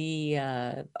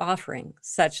offering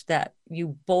such that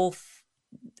you both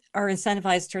are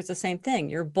incentivized towards the same thing.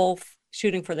 You're both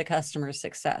shooting for the customer's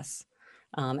success,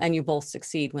 and you both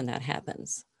succeed when that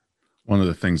happens. One of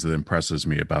the things that impresses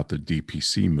me about the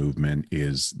DPC movement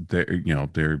is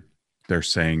they're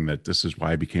saying that this is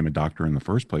why I became a doctor in the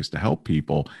first place, to help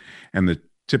people. And the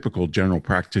typical general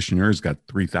practitioner has got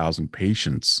 3,000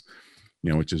 patients,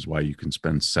 which is why you can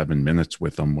spend 7 minutes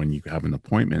with them when you have an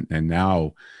appointment. And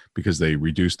now, because they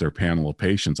reduced their panel of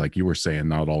patients, like you were saying,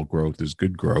 not all growth is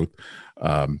good growth.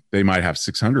 They might have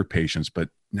 600 patients, but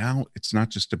now it's not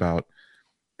just about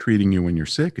treating you when you're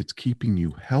sick, it's keeping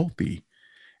you healthy.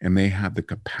 And they have the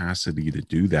capacity to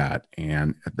do that.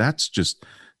 And that's just,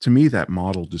 to me, that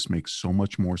model just makes so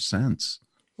much more sense.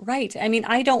 Right. I mean,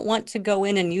 I don't want to go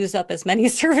in and use up as many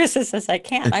services as I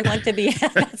can. I want to be,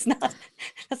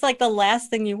 that's like the last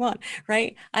thing you want,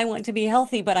 right? I want to be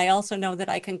healthy, but I also know that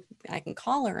I can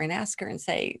call her and ask her and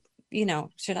say,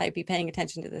 should I be paying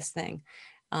attention to this thing?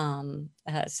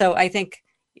 So I think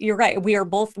you're right. We are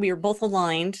both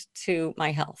aligned to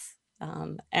my health.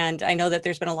 And I know that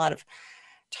there's been a lot of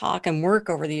talk and work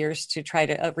over the years to try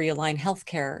to realign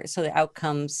healthcare so the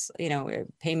outcomes,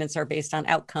 payments are based on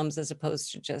outcomes as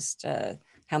opposed to just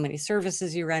how many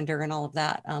services you render and all of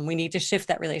that. We need to shift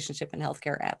that relationship in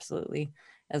healthcare absolutely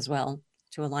as well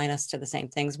to align us to the same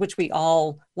things, which we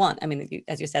all want. I mean,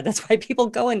 as you said, that's why people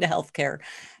go into healthcare.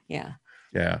 Yeah.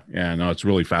 No, it's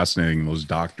really fascinating. Those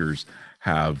doctors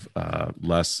have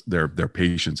less, their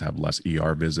patients have less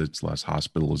ER visits, less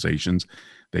hospitalizations.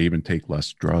 They even take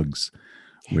less drugs,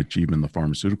 which even the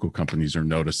pharmaceutical companies are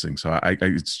noticing. So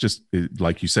it's just,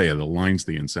 like you say, it aligns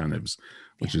the incentives,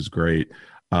 which is great.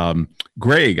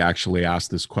 Greg actually asked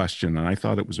this question, and I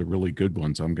thought it was a really good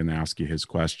one. So I'm going to ask you his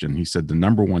question. He said the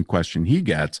number one question he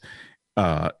gets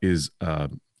is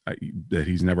that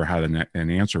he's never had an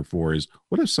answer for is,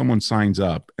 what if someone signs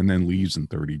up and then leaves in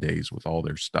 30 days with all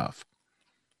their stuff?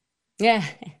 Yeah.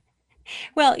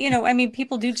 Well, I mean,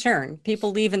 people do churn.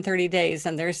 People leave in 30 days,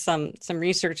 and there's some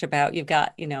research about you've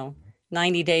got,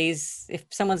 90 days. If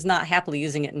someone's not happily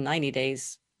using it in 90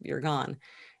 days, you're gone.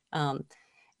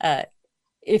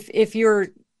 If you're,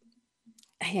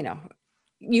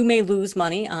 you may lose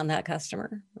money on that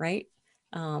customer, right?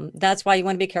 That's why you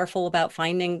want to be careful about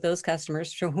finding those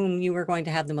customers for whom you are going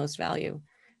to have the most value.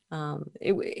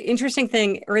 Interesting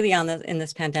thing early on in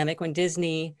this pandemic, when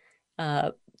Disney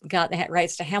got the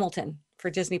rights to Hamilton for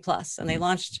Disney Plus, and they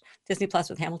launched Disney Plus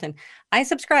with Hamilton. I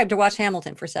subscribed to watch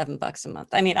Hamilton for $7 a month.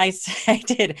 I mean, I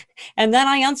did. And then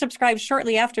I unsubscribed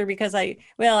shortly after because I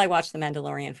watched The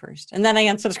Mandalorian first. And then I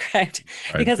unsubscribed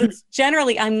because it's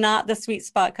generally, I'm not the sweet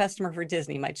spot customer for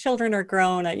Disney. My children are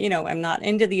grown. I'm not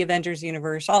into the Avengers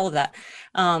universe, all of that.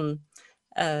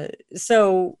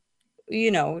 So,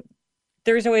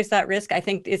 there's always that risk. I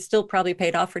think it's still probably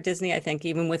paid off for Disney. I think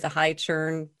even with a high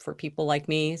churn for people like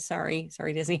me, sorry,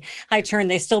 Disney, high churn,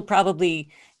 they still probably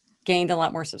gained a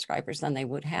lot more subscribers than they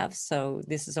would have. So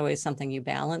this is always something you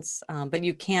balance, but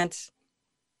you can't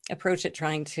approach it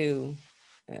trying to,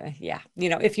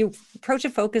 if you approach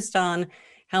it focused on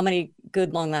how many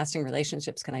good, long-lasting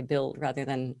relationships can I build rather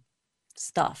than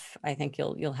stuff, I think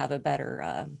you'll have a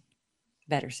better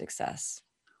success.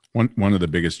 One of the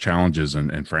biggest challenges,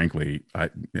 and frankly,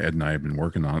 Ed and I have been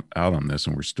working out on this,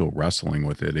 and we're still wrestling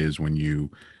with it, is when you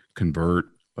convert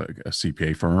a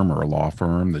CPA firm or a law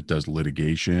firm that does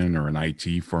litigation or an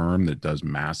IT firm that does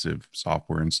massive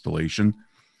software installation.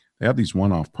 They have these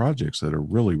one-off projects that are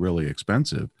really, really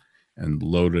expensive and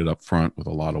loaded up front with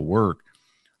a lot of work.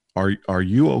 Are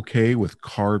you okay with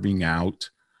carving out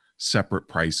separate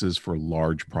prices for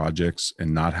large projects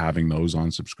and not having those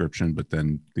on subscription, but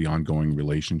then the ongoing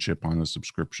relationship on a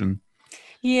subscription?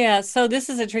 Yeah. So this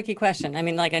is a tricky question. I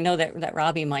mean, I know that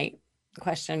Robbie might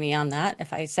question me on that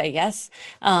if I say yes.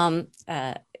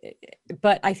 But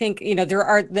I think, there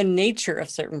are the nature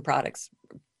of certain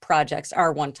projects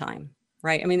are one time,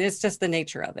 right? I mean, it's just the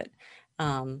nature of it.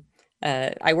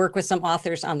 I work with some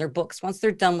authors on their books. Once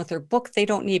they're done with their book, they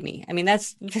don't need me. I mean,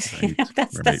 that's that's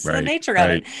the nature of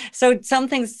it. So some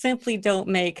things simply don't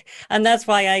make, and that's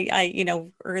why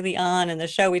I early on in the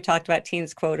show, we talked about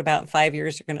Teen's quote about 5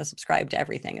 years, you're going to subscribe to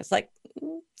everything. It's like,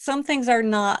 some things are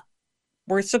not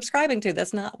worth subscribing to.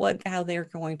 That's not how they're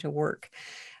going to work.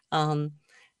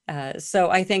 So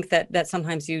I think that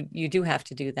sometimes you do have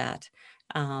to do that.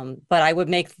 But I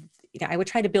would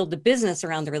try to build the business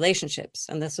around the relationships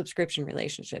and the subscription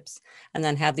relationships, and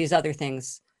then have these other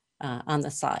things on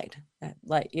the side,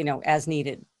 as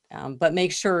needed. But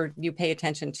make sure you pay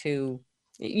attention to,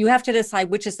 you have to decide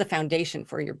which is the foundation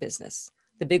for your business,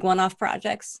 the big one-off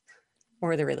projects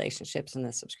or the relationships and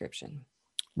the subscription.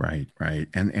 Right.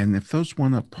 And if those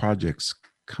one-off projects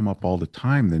come up all the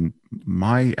time, then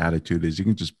my attitude is you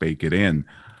can just bake it in.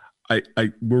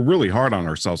 We're really hard on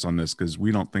ourselves on this because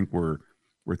we don't think we're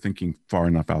thinking far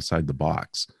enough outside the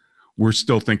box. We're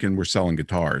still thinking we're selling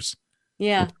guitars.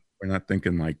 Yeah. We're not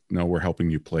thinking like, no, we're helping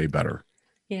you play better.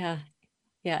 Yeah.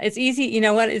 It's easy. You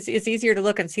know what? It's easier to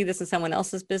look and see this in someone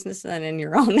else's business than in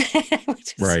your own,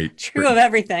 which is true of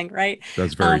everything, right?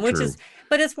 That's very true.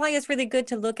 But it's why it's really good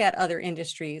to look at other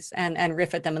industries and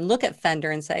riff at them and look at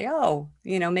Fender and say, oh,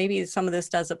 maybe some of this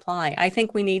does apply. I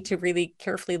think we need to really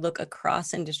carefully look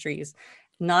across industries,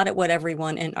 not at what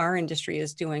everyone in our industry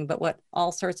is doing, but what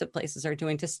all sorts of places are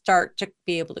doing, to start to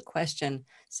be able to question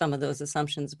some of those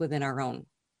assumptions within our own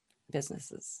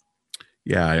businesses.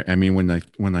 Yeah, I mean,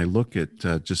 when I look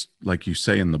at just like you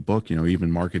say in the book,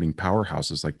 even marketing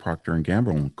powerhouses like Procter &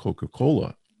 Gamble and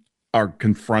Coca-Cola are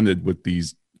confronted with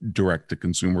these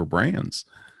direct-to-consumer brands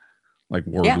like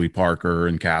Warby Parker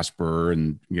and Casper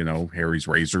and Harry's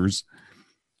Razors.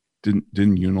 Didn't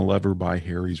Unilever buy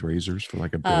Harry's Razors for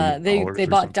like $1 billion? They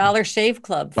bought Dollar Shave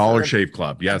Club. Dollar Shave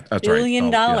Club, yeah, that's right. $1 billion.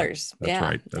 That's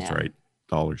right.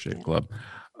 Dollar Shave Club.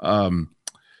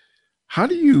 How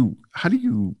do you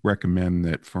recommend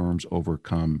that firms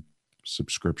overcome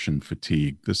subscription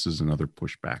fatigue? This is another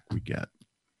pushback we get.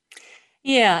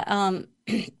 Yeah,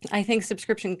 I think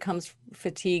subscription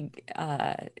fatigue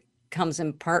comes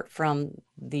in part from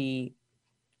the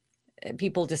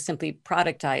people just simply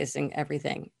productizing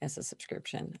everything as a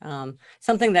subscription.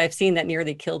 Something that I've seen that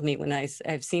nearly killed me when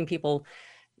I've seen people,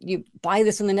 you buy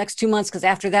this in the next 2 months because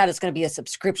after that it's going to be a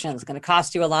subscription. It's going to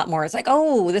cost you a lot more. It's like,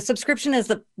 oh, the subscription is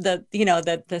the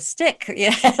stick.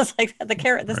 Yeah, it's like the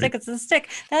carrot, the stick. It's the stick.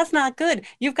 That's not good.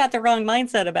 You've got the wrong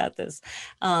mindset about this.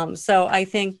 So I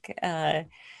think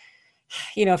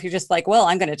if you're just like, well,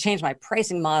 I'm going to change my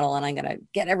pricing model and I'm going to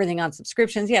get everything on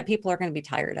subscriptions. Yeah, people are going to be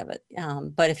tired of it.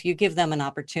 But if you give them an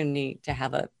opportunity to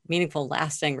have a meaningful,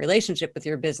 lasting relationship with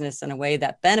your business in a way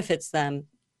that benefits them,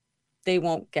 they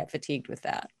won't get fatigued with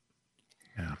that.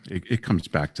 Yeah, it comes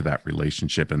back to that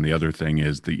relationship. And the other thing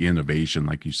is the innovation,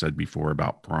 like you said before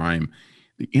about Prime,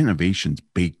 the innovation's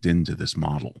baked into this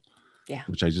model,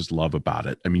 which I just love about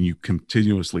it. I mean, you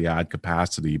continuously add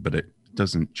capacity, but it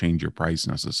doesn't change your price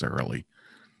necessarily.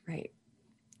 Right.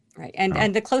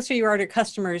 And the closer you are to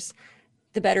customers,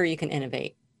 the better you can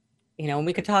innovate. And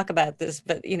we could talk about this,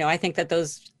 but, I think that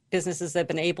those businesses that have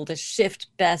been able to shift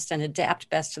best and adapt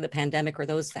best to the pandemic are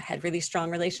those that had really strong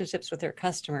relationships with their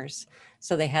customers.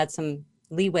 So they had some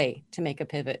leeway to make a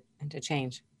pivot and to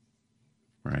change.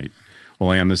 Right.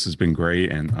 Well, Anne, this has been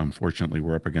great. And unfortunately,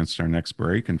 we're up against our next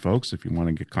break. And folks, if you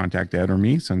want to contact Ed or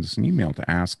me, send us an email to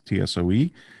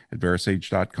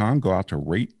asktsoe@verisage.com. Go out to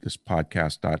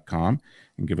ratethispodcast.com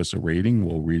and give us a rating.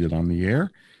 We'll read it on the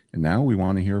air. And now we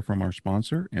want to hear from our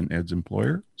sponsor and Ed's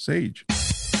employer, Sage.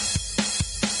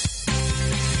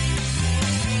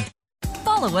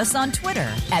 Follow us on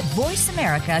Twitter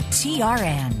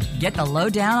 @VoiceAmericaTRN. Get the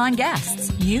lowdown on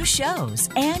guests, new shows,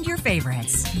 and your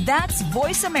favorites. That's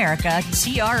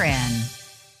VoiceAmericaTRN.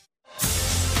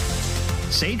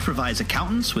 Sage provides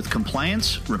accountants with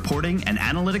compliance, reporting, and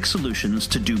analytic solutions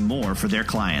to do more for their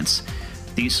clients.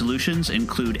 These solutions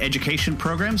include education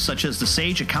programs such as the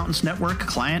Sage Accountants Network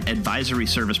Client Advisory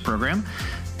Service Program.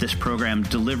 This program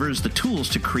delivers the tools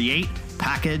to create,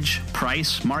 package,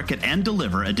 price, market, and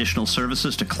deliver additional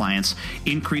services to clients,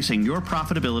 increasing your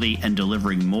profitability and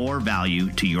delivering more value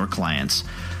to your clients.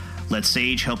 Let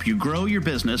Sage help you grow your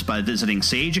business by visiting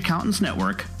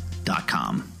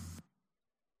sageaccountantsnetwork.com.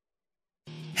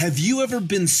 Have you ever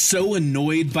been so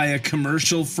annoyed by a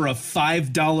commercial for a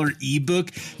 $5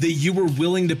 ebook that you were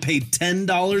willing to pay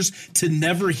 $10 to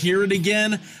never hear it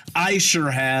again? I sure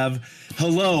have.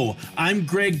 Hello, I'm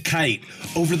Greg Kite.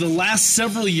 Over the last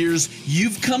several years,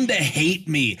 you've come to hate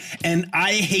me, and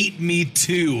I hate me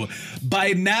too.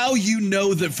 By now, you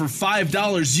know that for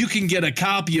 $5, you can get a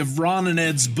copy of Ron and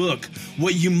Ed's book.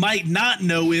 What you might not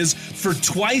know is for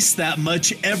twice that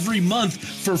much every month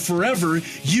for forever,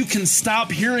 you can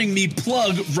stop hearing me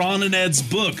plug Ron and Ed's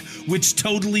book, which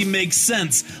totally makes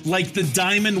sense, like the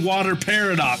Diamond Water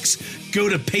Paradox. Go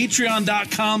to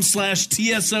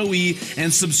patreon.com/TSOE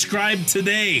and subscribe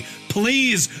today.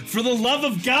 Please, for the love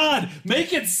of God,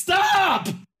 make it stop!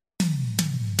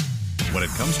 When it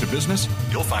comes to business,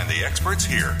 you'll find the experts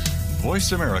here.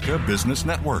 Voice America Business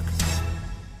Network.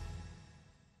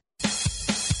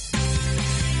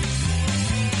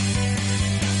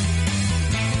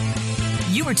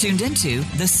 You are tuned into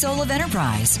The Soul of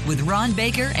Enterprise with Ron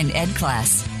Baker and Ed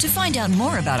Kless. To find out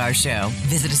more about our show,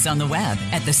 visit us on the web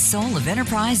at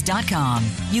thesoulofenterprise.com.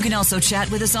 You can also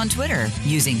chat with us on Twitter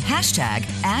using hashtag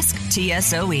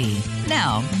AskTSOE.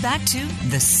 Now, back to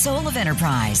The Soul of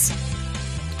Enterprise.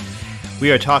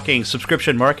 We are talking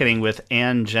subscription marketing with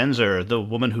Anne Janzer, the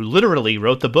woman who literally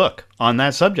wrote the book on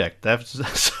that subject. And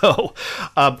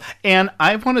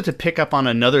I wanted to pick up on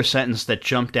another sentence that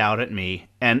jumped out at me.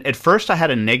 And at first I had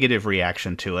a negative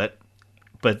reaction to it.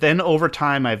 But then over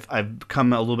time, I've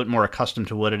become a little bit more accustomed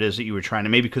to what it is that you were trying to,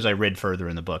 maybe because I read further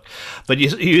in the book. But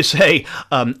you say,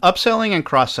 upselling and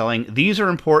cross-selling, these are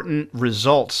important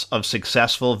results of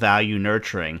successful value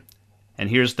nurturing. And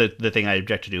here's the thing I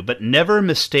object to do, but never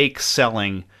mistake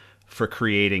selling for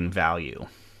creating value.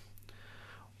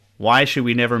 Why should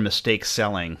we never mistake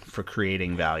selling for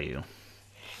creating value?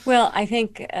 Well, I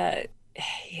think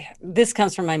this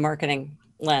comes from my marketing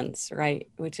lens, right?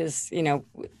 Which is,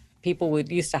 people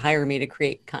would used to hire me to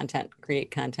create content.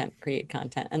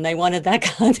 And they wanted that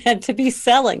content to be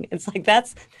selling. It's like,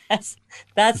 that's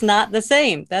not the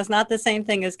same. That's not the same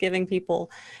thing as giving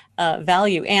people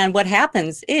value. And what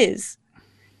happens is,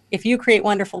 if you create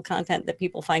wonderful content that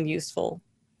people find useful,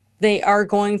 they are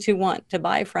going to want to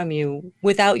buy from you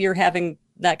without your having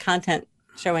that content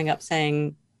showing up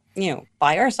saying,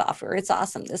 buy our software. It's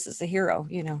awesome. This is a hero,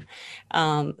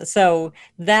 So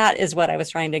that is what I was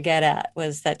trying to get at,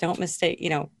 was that don't mistake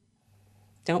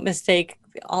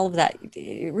all of that.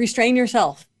 Restrain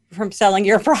yourself from selling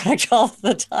your product all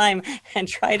the time and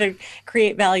try to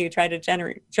create value, try to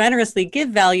generously give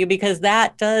value, because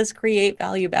that does create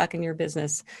value back in your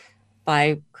business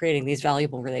by creating these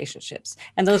valuable relationships.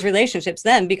 And those relationships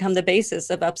then become the basis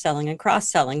of upselling and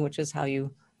cross-selling, which is how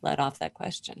you led off that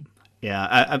question.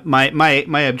 Yeah, my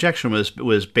objection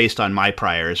was based on my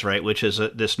priors, right? Which is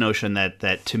this notion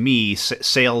that to me,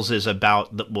 sales is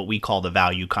about what we call the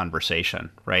value conversation,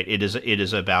 right? It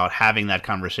is about having that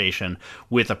conversation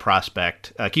with a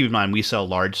prospect. Keep in mind, we sell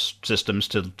large systems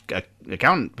to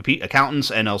accountants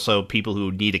and also people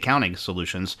who need accounting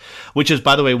solutions, which is,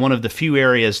 by the way, one of the few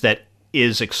areas that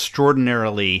is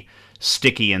extraordinarily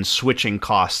sticky, and switching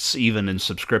costs, even in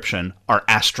subscription, are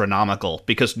astronomical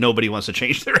because nobody wants to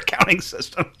change their accounting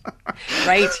system.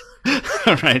 Right.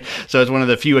 Right. So it's one of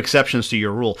the few exceptions to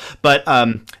your rule. But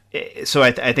so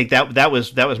I think that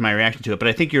was my reaction to it. But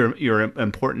I think you're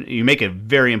important. You make a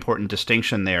very important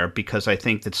distinction there, because I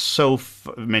think that so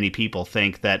many people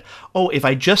think that, if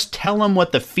I just tell them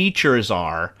what the features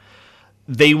are,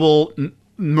 they will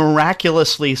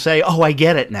miraculously say, I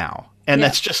get it now. And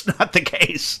that's just not the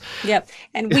case. Yep.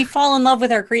 And we fall in love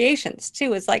with our creations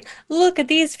too. It's like, look at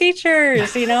these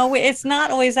features, it's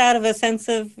not always out of a sense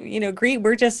of, greed.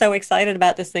 We're just so excited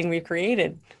about this thing we've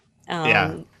created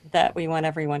that we want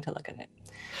everyone to look at it.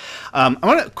 I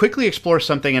want to quickly explore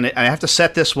something, and I have to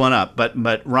set this one up,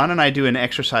 but Ron and I do an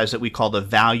exercise that we call the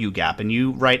value gap, and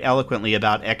you write eloquently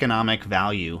about economic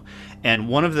value. And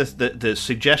one of the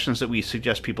suggestions that we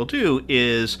suggest people do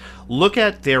is look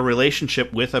at their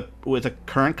relationship with a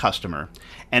current customer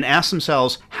and ask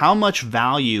themselves, how much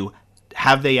value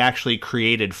have they actually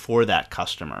created for that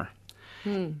customer?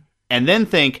 And then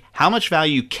think, how much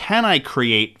value can I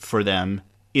create for them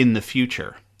in the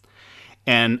future?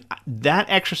 And that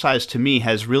exercise to me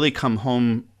has really come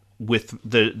home with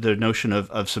the notion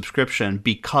of subscription,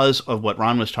 because of what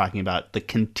Ron was talking about, the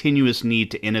continuous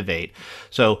need to innovate.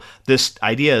 So this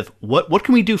idea of what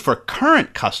can we do for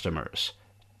current customers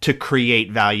to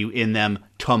create value in them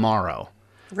tomorrow?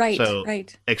 Right, so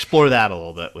right. Explore that a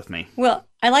little bit with me. Well,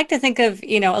 I like to think of,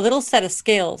 a little set of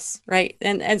scales, right?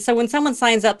 And so when someone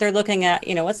signs up, they're looking at,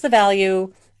 what's the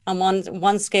value on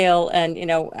one scale, and,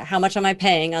 how much am I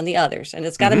paying on the others? And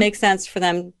it's got to make sense for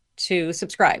them to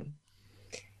subscribe.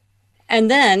 And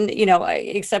then,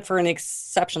 except for in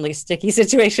exceptionally sticky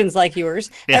situations like yours,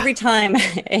 every time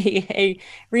a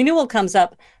renewal comes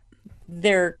up,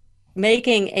 they're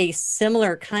making a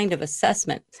similar kind of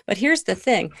assessment. But here's the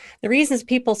thing. The reasons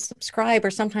people subscribe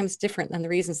are sometimes different than the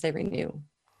reasons they renew.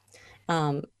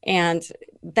 And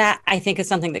that, I think, is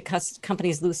something that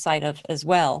companies lose sight of as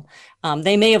well.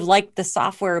 They may have liked the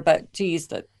software, but geez,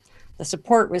 the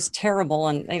support was terrible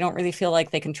and they don't really feel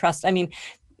like they can trust. I mean,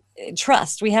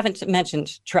 trust, we haven't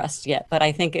mentioned trust yet, but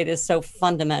I think it is so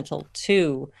fundamental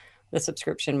to the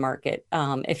subscription market.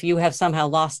 If you have somehow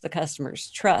lost the customer's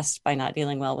trust by not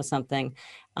dealing well with something,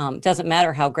 doesn't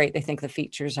matter how great they think the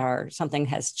features are, something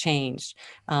has changed.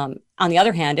 On the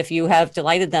other hand, if you have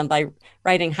delighted them by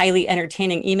writing highly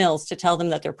entertaining emails to tell them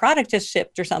that their product is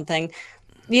shipped or something,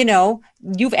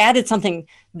 you've added something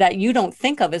that you don't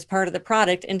think of as part of the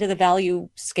product into the value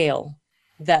scale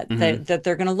that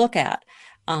they're going to look at.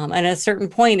 And at a certain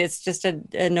point, it's just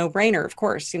a no-brainer, of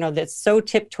course, that's so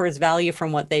tipped towards value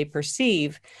from what they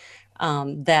perceive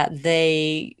that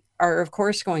they are, of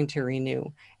course, going to renew.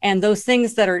 And those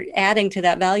things that are adding to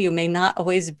that value may not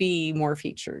always be more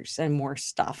features and more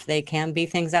stuff. They can be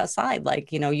things outside,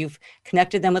 like, you've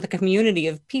connected them with a community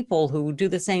of people who do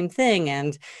the same thing,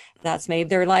 and that's made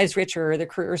their lives richer or their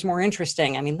careers more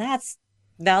interesting. I mean, that's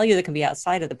value that can be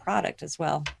outside of the product as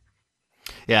well.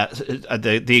 Yeah,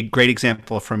 the great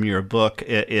example from your book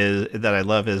is that I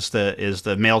love is the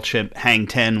MailChimp Hang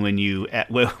 10 when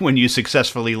you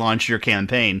successfully launch your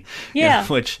campaign. Yeah,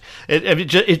 which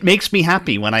it makes me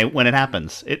happy when it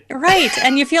happens. Right,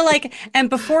 and you feel like, and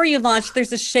before you launch,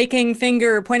 there's a shaking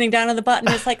finger pointing down on the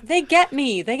button. It's like they get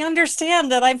me, they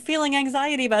understand that I'm feeling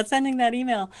anxiety about sending that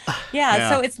email. Yeah.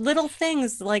 So it's little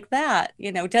things like that.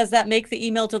 Does that make the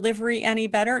email delivery any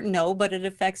better? No, but it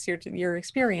affects your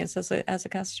experience as a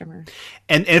customer.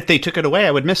 And if they took it away,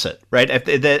 I would miss it, right?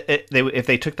 If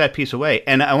they took that piece away.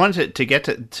 And I wanted to get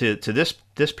to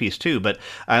this piece too, but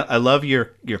I love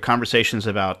your conversations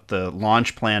about the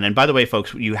launch plan. And by the way,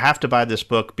 folks, you have to buy this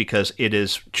book because it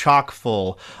is chock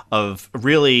full of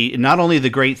really not only the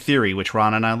great theory, which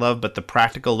Ron and I love, but the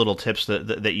practical little tips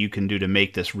that you can do to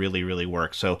make this really, really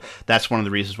work. So that's one of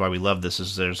the reasons why we love this,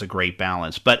 is there's a great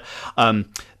balance. But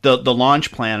the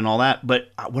launch plan and all that.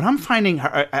 But what I'm finding,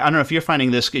 I don't know if you're finding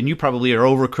this, and you probably are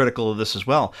overcritical of this as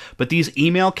well, but these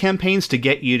email campaigns to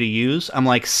get you to use, I'm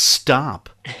like, stop.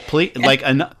 Please,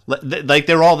 like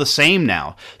they're all the same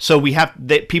now. So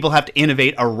people have to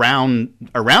innovate around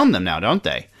them now, don't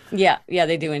they? Yeah,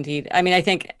 they do indeed. I mean, I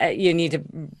think you need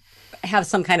to have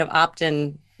some kind of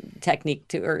opt-in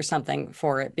technique or something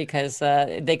for it, because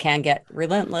they can get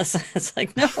relentless. It's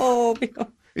like, no, go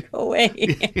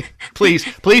away. Please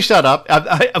shut up.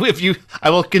 I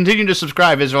will continue to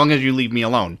subscribe as long as you leave me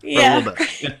alone for a little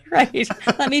bit. Right.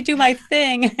 Let me do my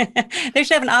thing. They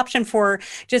should have an option for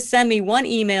just send me one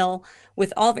email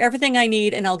with everything I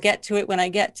need, and I'll get to it when I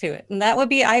get to it. And that would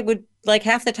be, I would, like,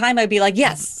 half the time I'd be like,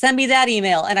 yes, send me that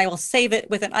email, and I will save it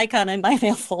with an icon in my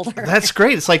mail folder. That's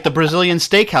great. It's like the Brazilian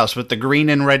steakhouse with the green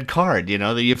and red card,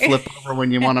 that you flip over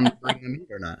when you want to bring them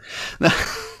in or not.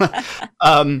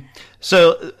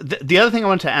 So the other thing I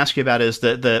wanted to ask you about is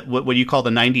what you call the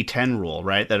 90-10 rule,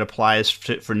 right? That applies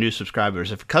for new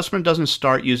subscribers. If a customer doesn't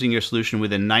start using your solution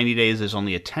within 90 days, there's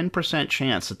only a 10%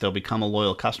 chance that they'll become a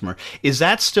loyal customer. Is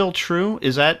that still true?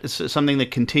 Is that something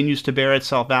that continues to bear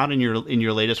itself out in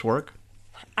your latest work?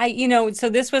 So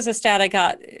this was a stat I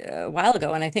got a while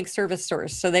ago, and I think Service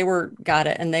Source. So they got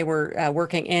it, and they were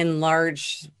working in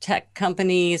large tech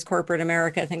companies, corporate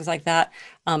America, things like that.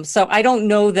 So I don't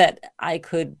know that I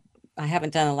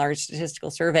haven't done a large statistical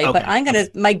survey, okay,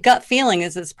 but my gut feeling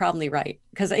is it's probably right.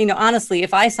 Because, honestly,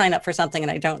 if I sign up for something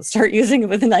and I don't start using it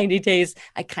within 90 days,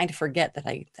 I kind of forget that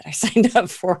I signed up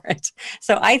for it.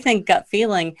 So I think gut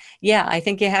feeling, I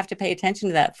think you have to pay attention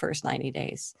to that first 90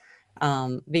 days,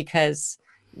 because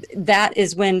that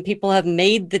is when people have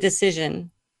made the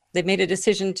decision. They've made a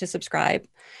decision to subscribe.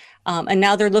 And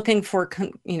now they're looking for,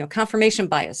 confirmation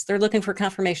bias. They're looking for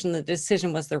confirmation the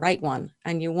decision was the right one.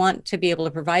 And you want to be able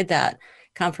to provide that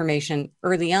confirmation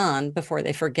early on before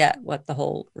they forget what the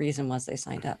whole reason was they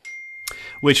signed up.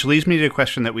 Which leads me to a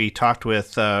question that we talked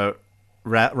with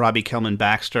Robbie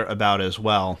Kelman-Baxter about as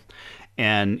well.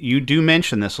 And you do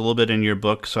mention this a little bit in your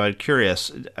book, so I'm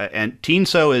curious. And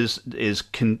Teenso is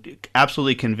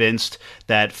absolutely convinced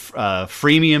that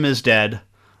freemium is dead.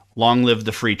 Long live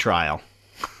the free trial.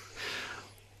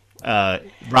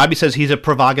 Robbie says he's a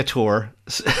provocateur.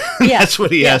 That's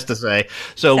what he has to say.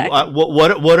 So, exactly.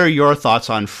 What are your thoughts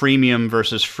on freemium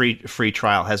versus free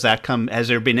trial? Has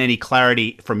there been any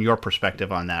clarity from your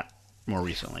perspective on that more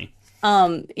recently?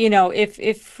 If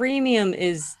freemium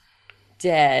is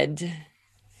dead,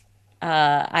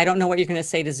 I don't know what you're going to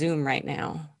say to Zoom right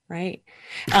now. right?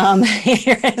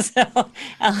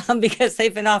 Because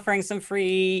they've been offering some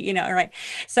free, right.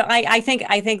 So I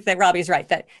think that Robbie's right,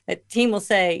 that team will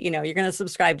say, you're going to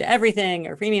subscribe to everything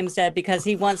or premium's dead, because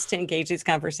he wants to engage these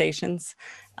conversations.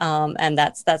 And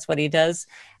that's what he does.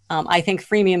 I think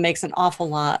freemium makes an awful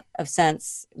lot of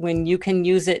sense when you can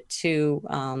use it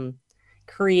to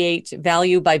create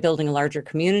value by building a larger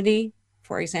community,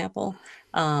 for example.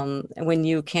 When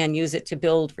you can use it to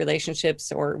build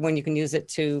relationships, or when you can use it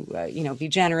to, be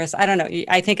generous. I don't know.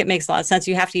 I think it makes a lot of sense.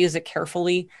 You have to use it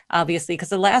carefully, obviously, because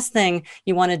the last thing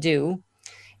you want to do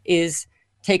is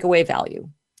take away value.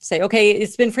 Say, okay,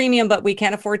 it's been freemium, but we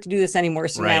can't afford to do this anymore.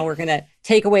 So now we're going to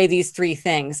take away these 3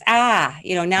 things. Now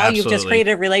Absolutely. You've just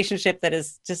created a relationship that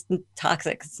is just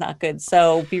toxic. It's not good.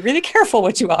 So be really careful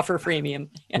what you offer freemium.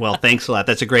 Well, thanks a lot.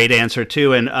 That's a great answer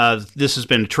too. And this has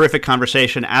been a terrific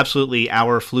conversation. Absolutely.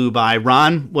 Hour flew by.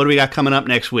 Ron, what do we got coming up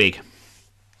next week?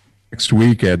 Next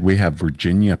week, Ed, we have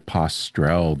Virginia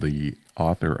Postrel, the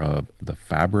author of The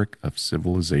Fabric of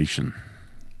Civilization.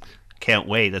 Can't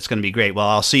wait. That's going to be great. Well,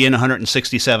 I'll see you in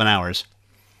 167 hours.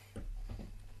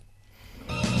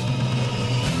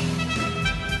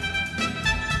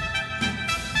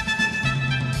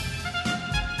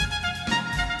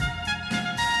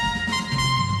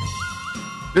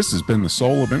 This has been The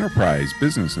Soul of Enterprise,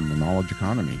 Business in the Knowledge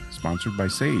Economy, sponsored by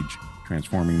Sage,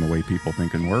 transforming the way people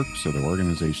think and work so their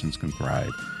organizations can thrive.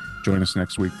 Join us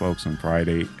next week, folks, on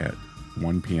Friday at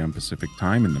 1 p.m. Pacific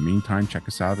time. In the meantime, check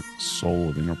us out at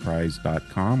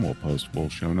soulofenterprise.com. We'll post full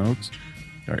show notes,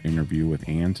 our interview with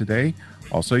Anne today.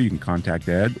 Also, you can contact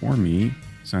Ed or me.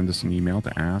 Send us an email to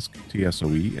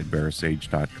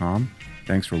asktsoe@verisage.com.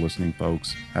 Thanks for listening,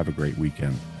 folks. Have a great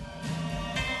weekend.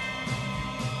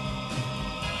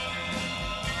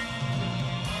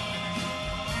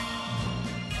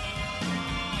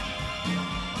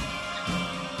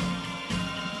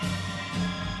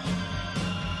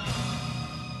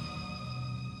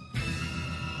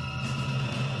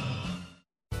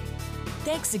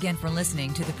 Thanks again for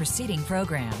listening to the preceding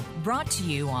program, brought to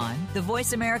you on the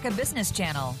Voice America Business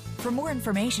Channel. For more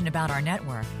information about our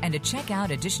network and to check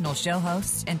out additional show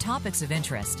hosts and topics of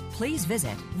interest, please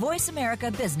visit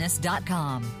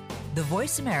voiceamericabusiness.com. The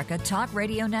Voice America Talk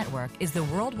Radio Network is the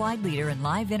worldwide leader in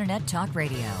live Internet talk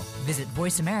radio. Visit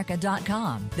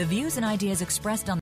voiceamerica.com. The views and ideas expressed on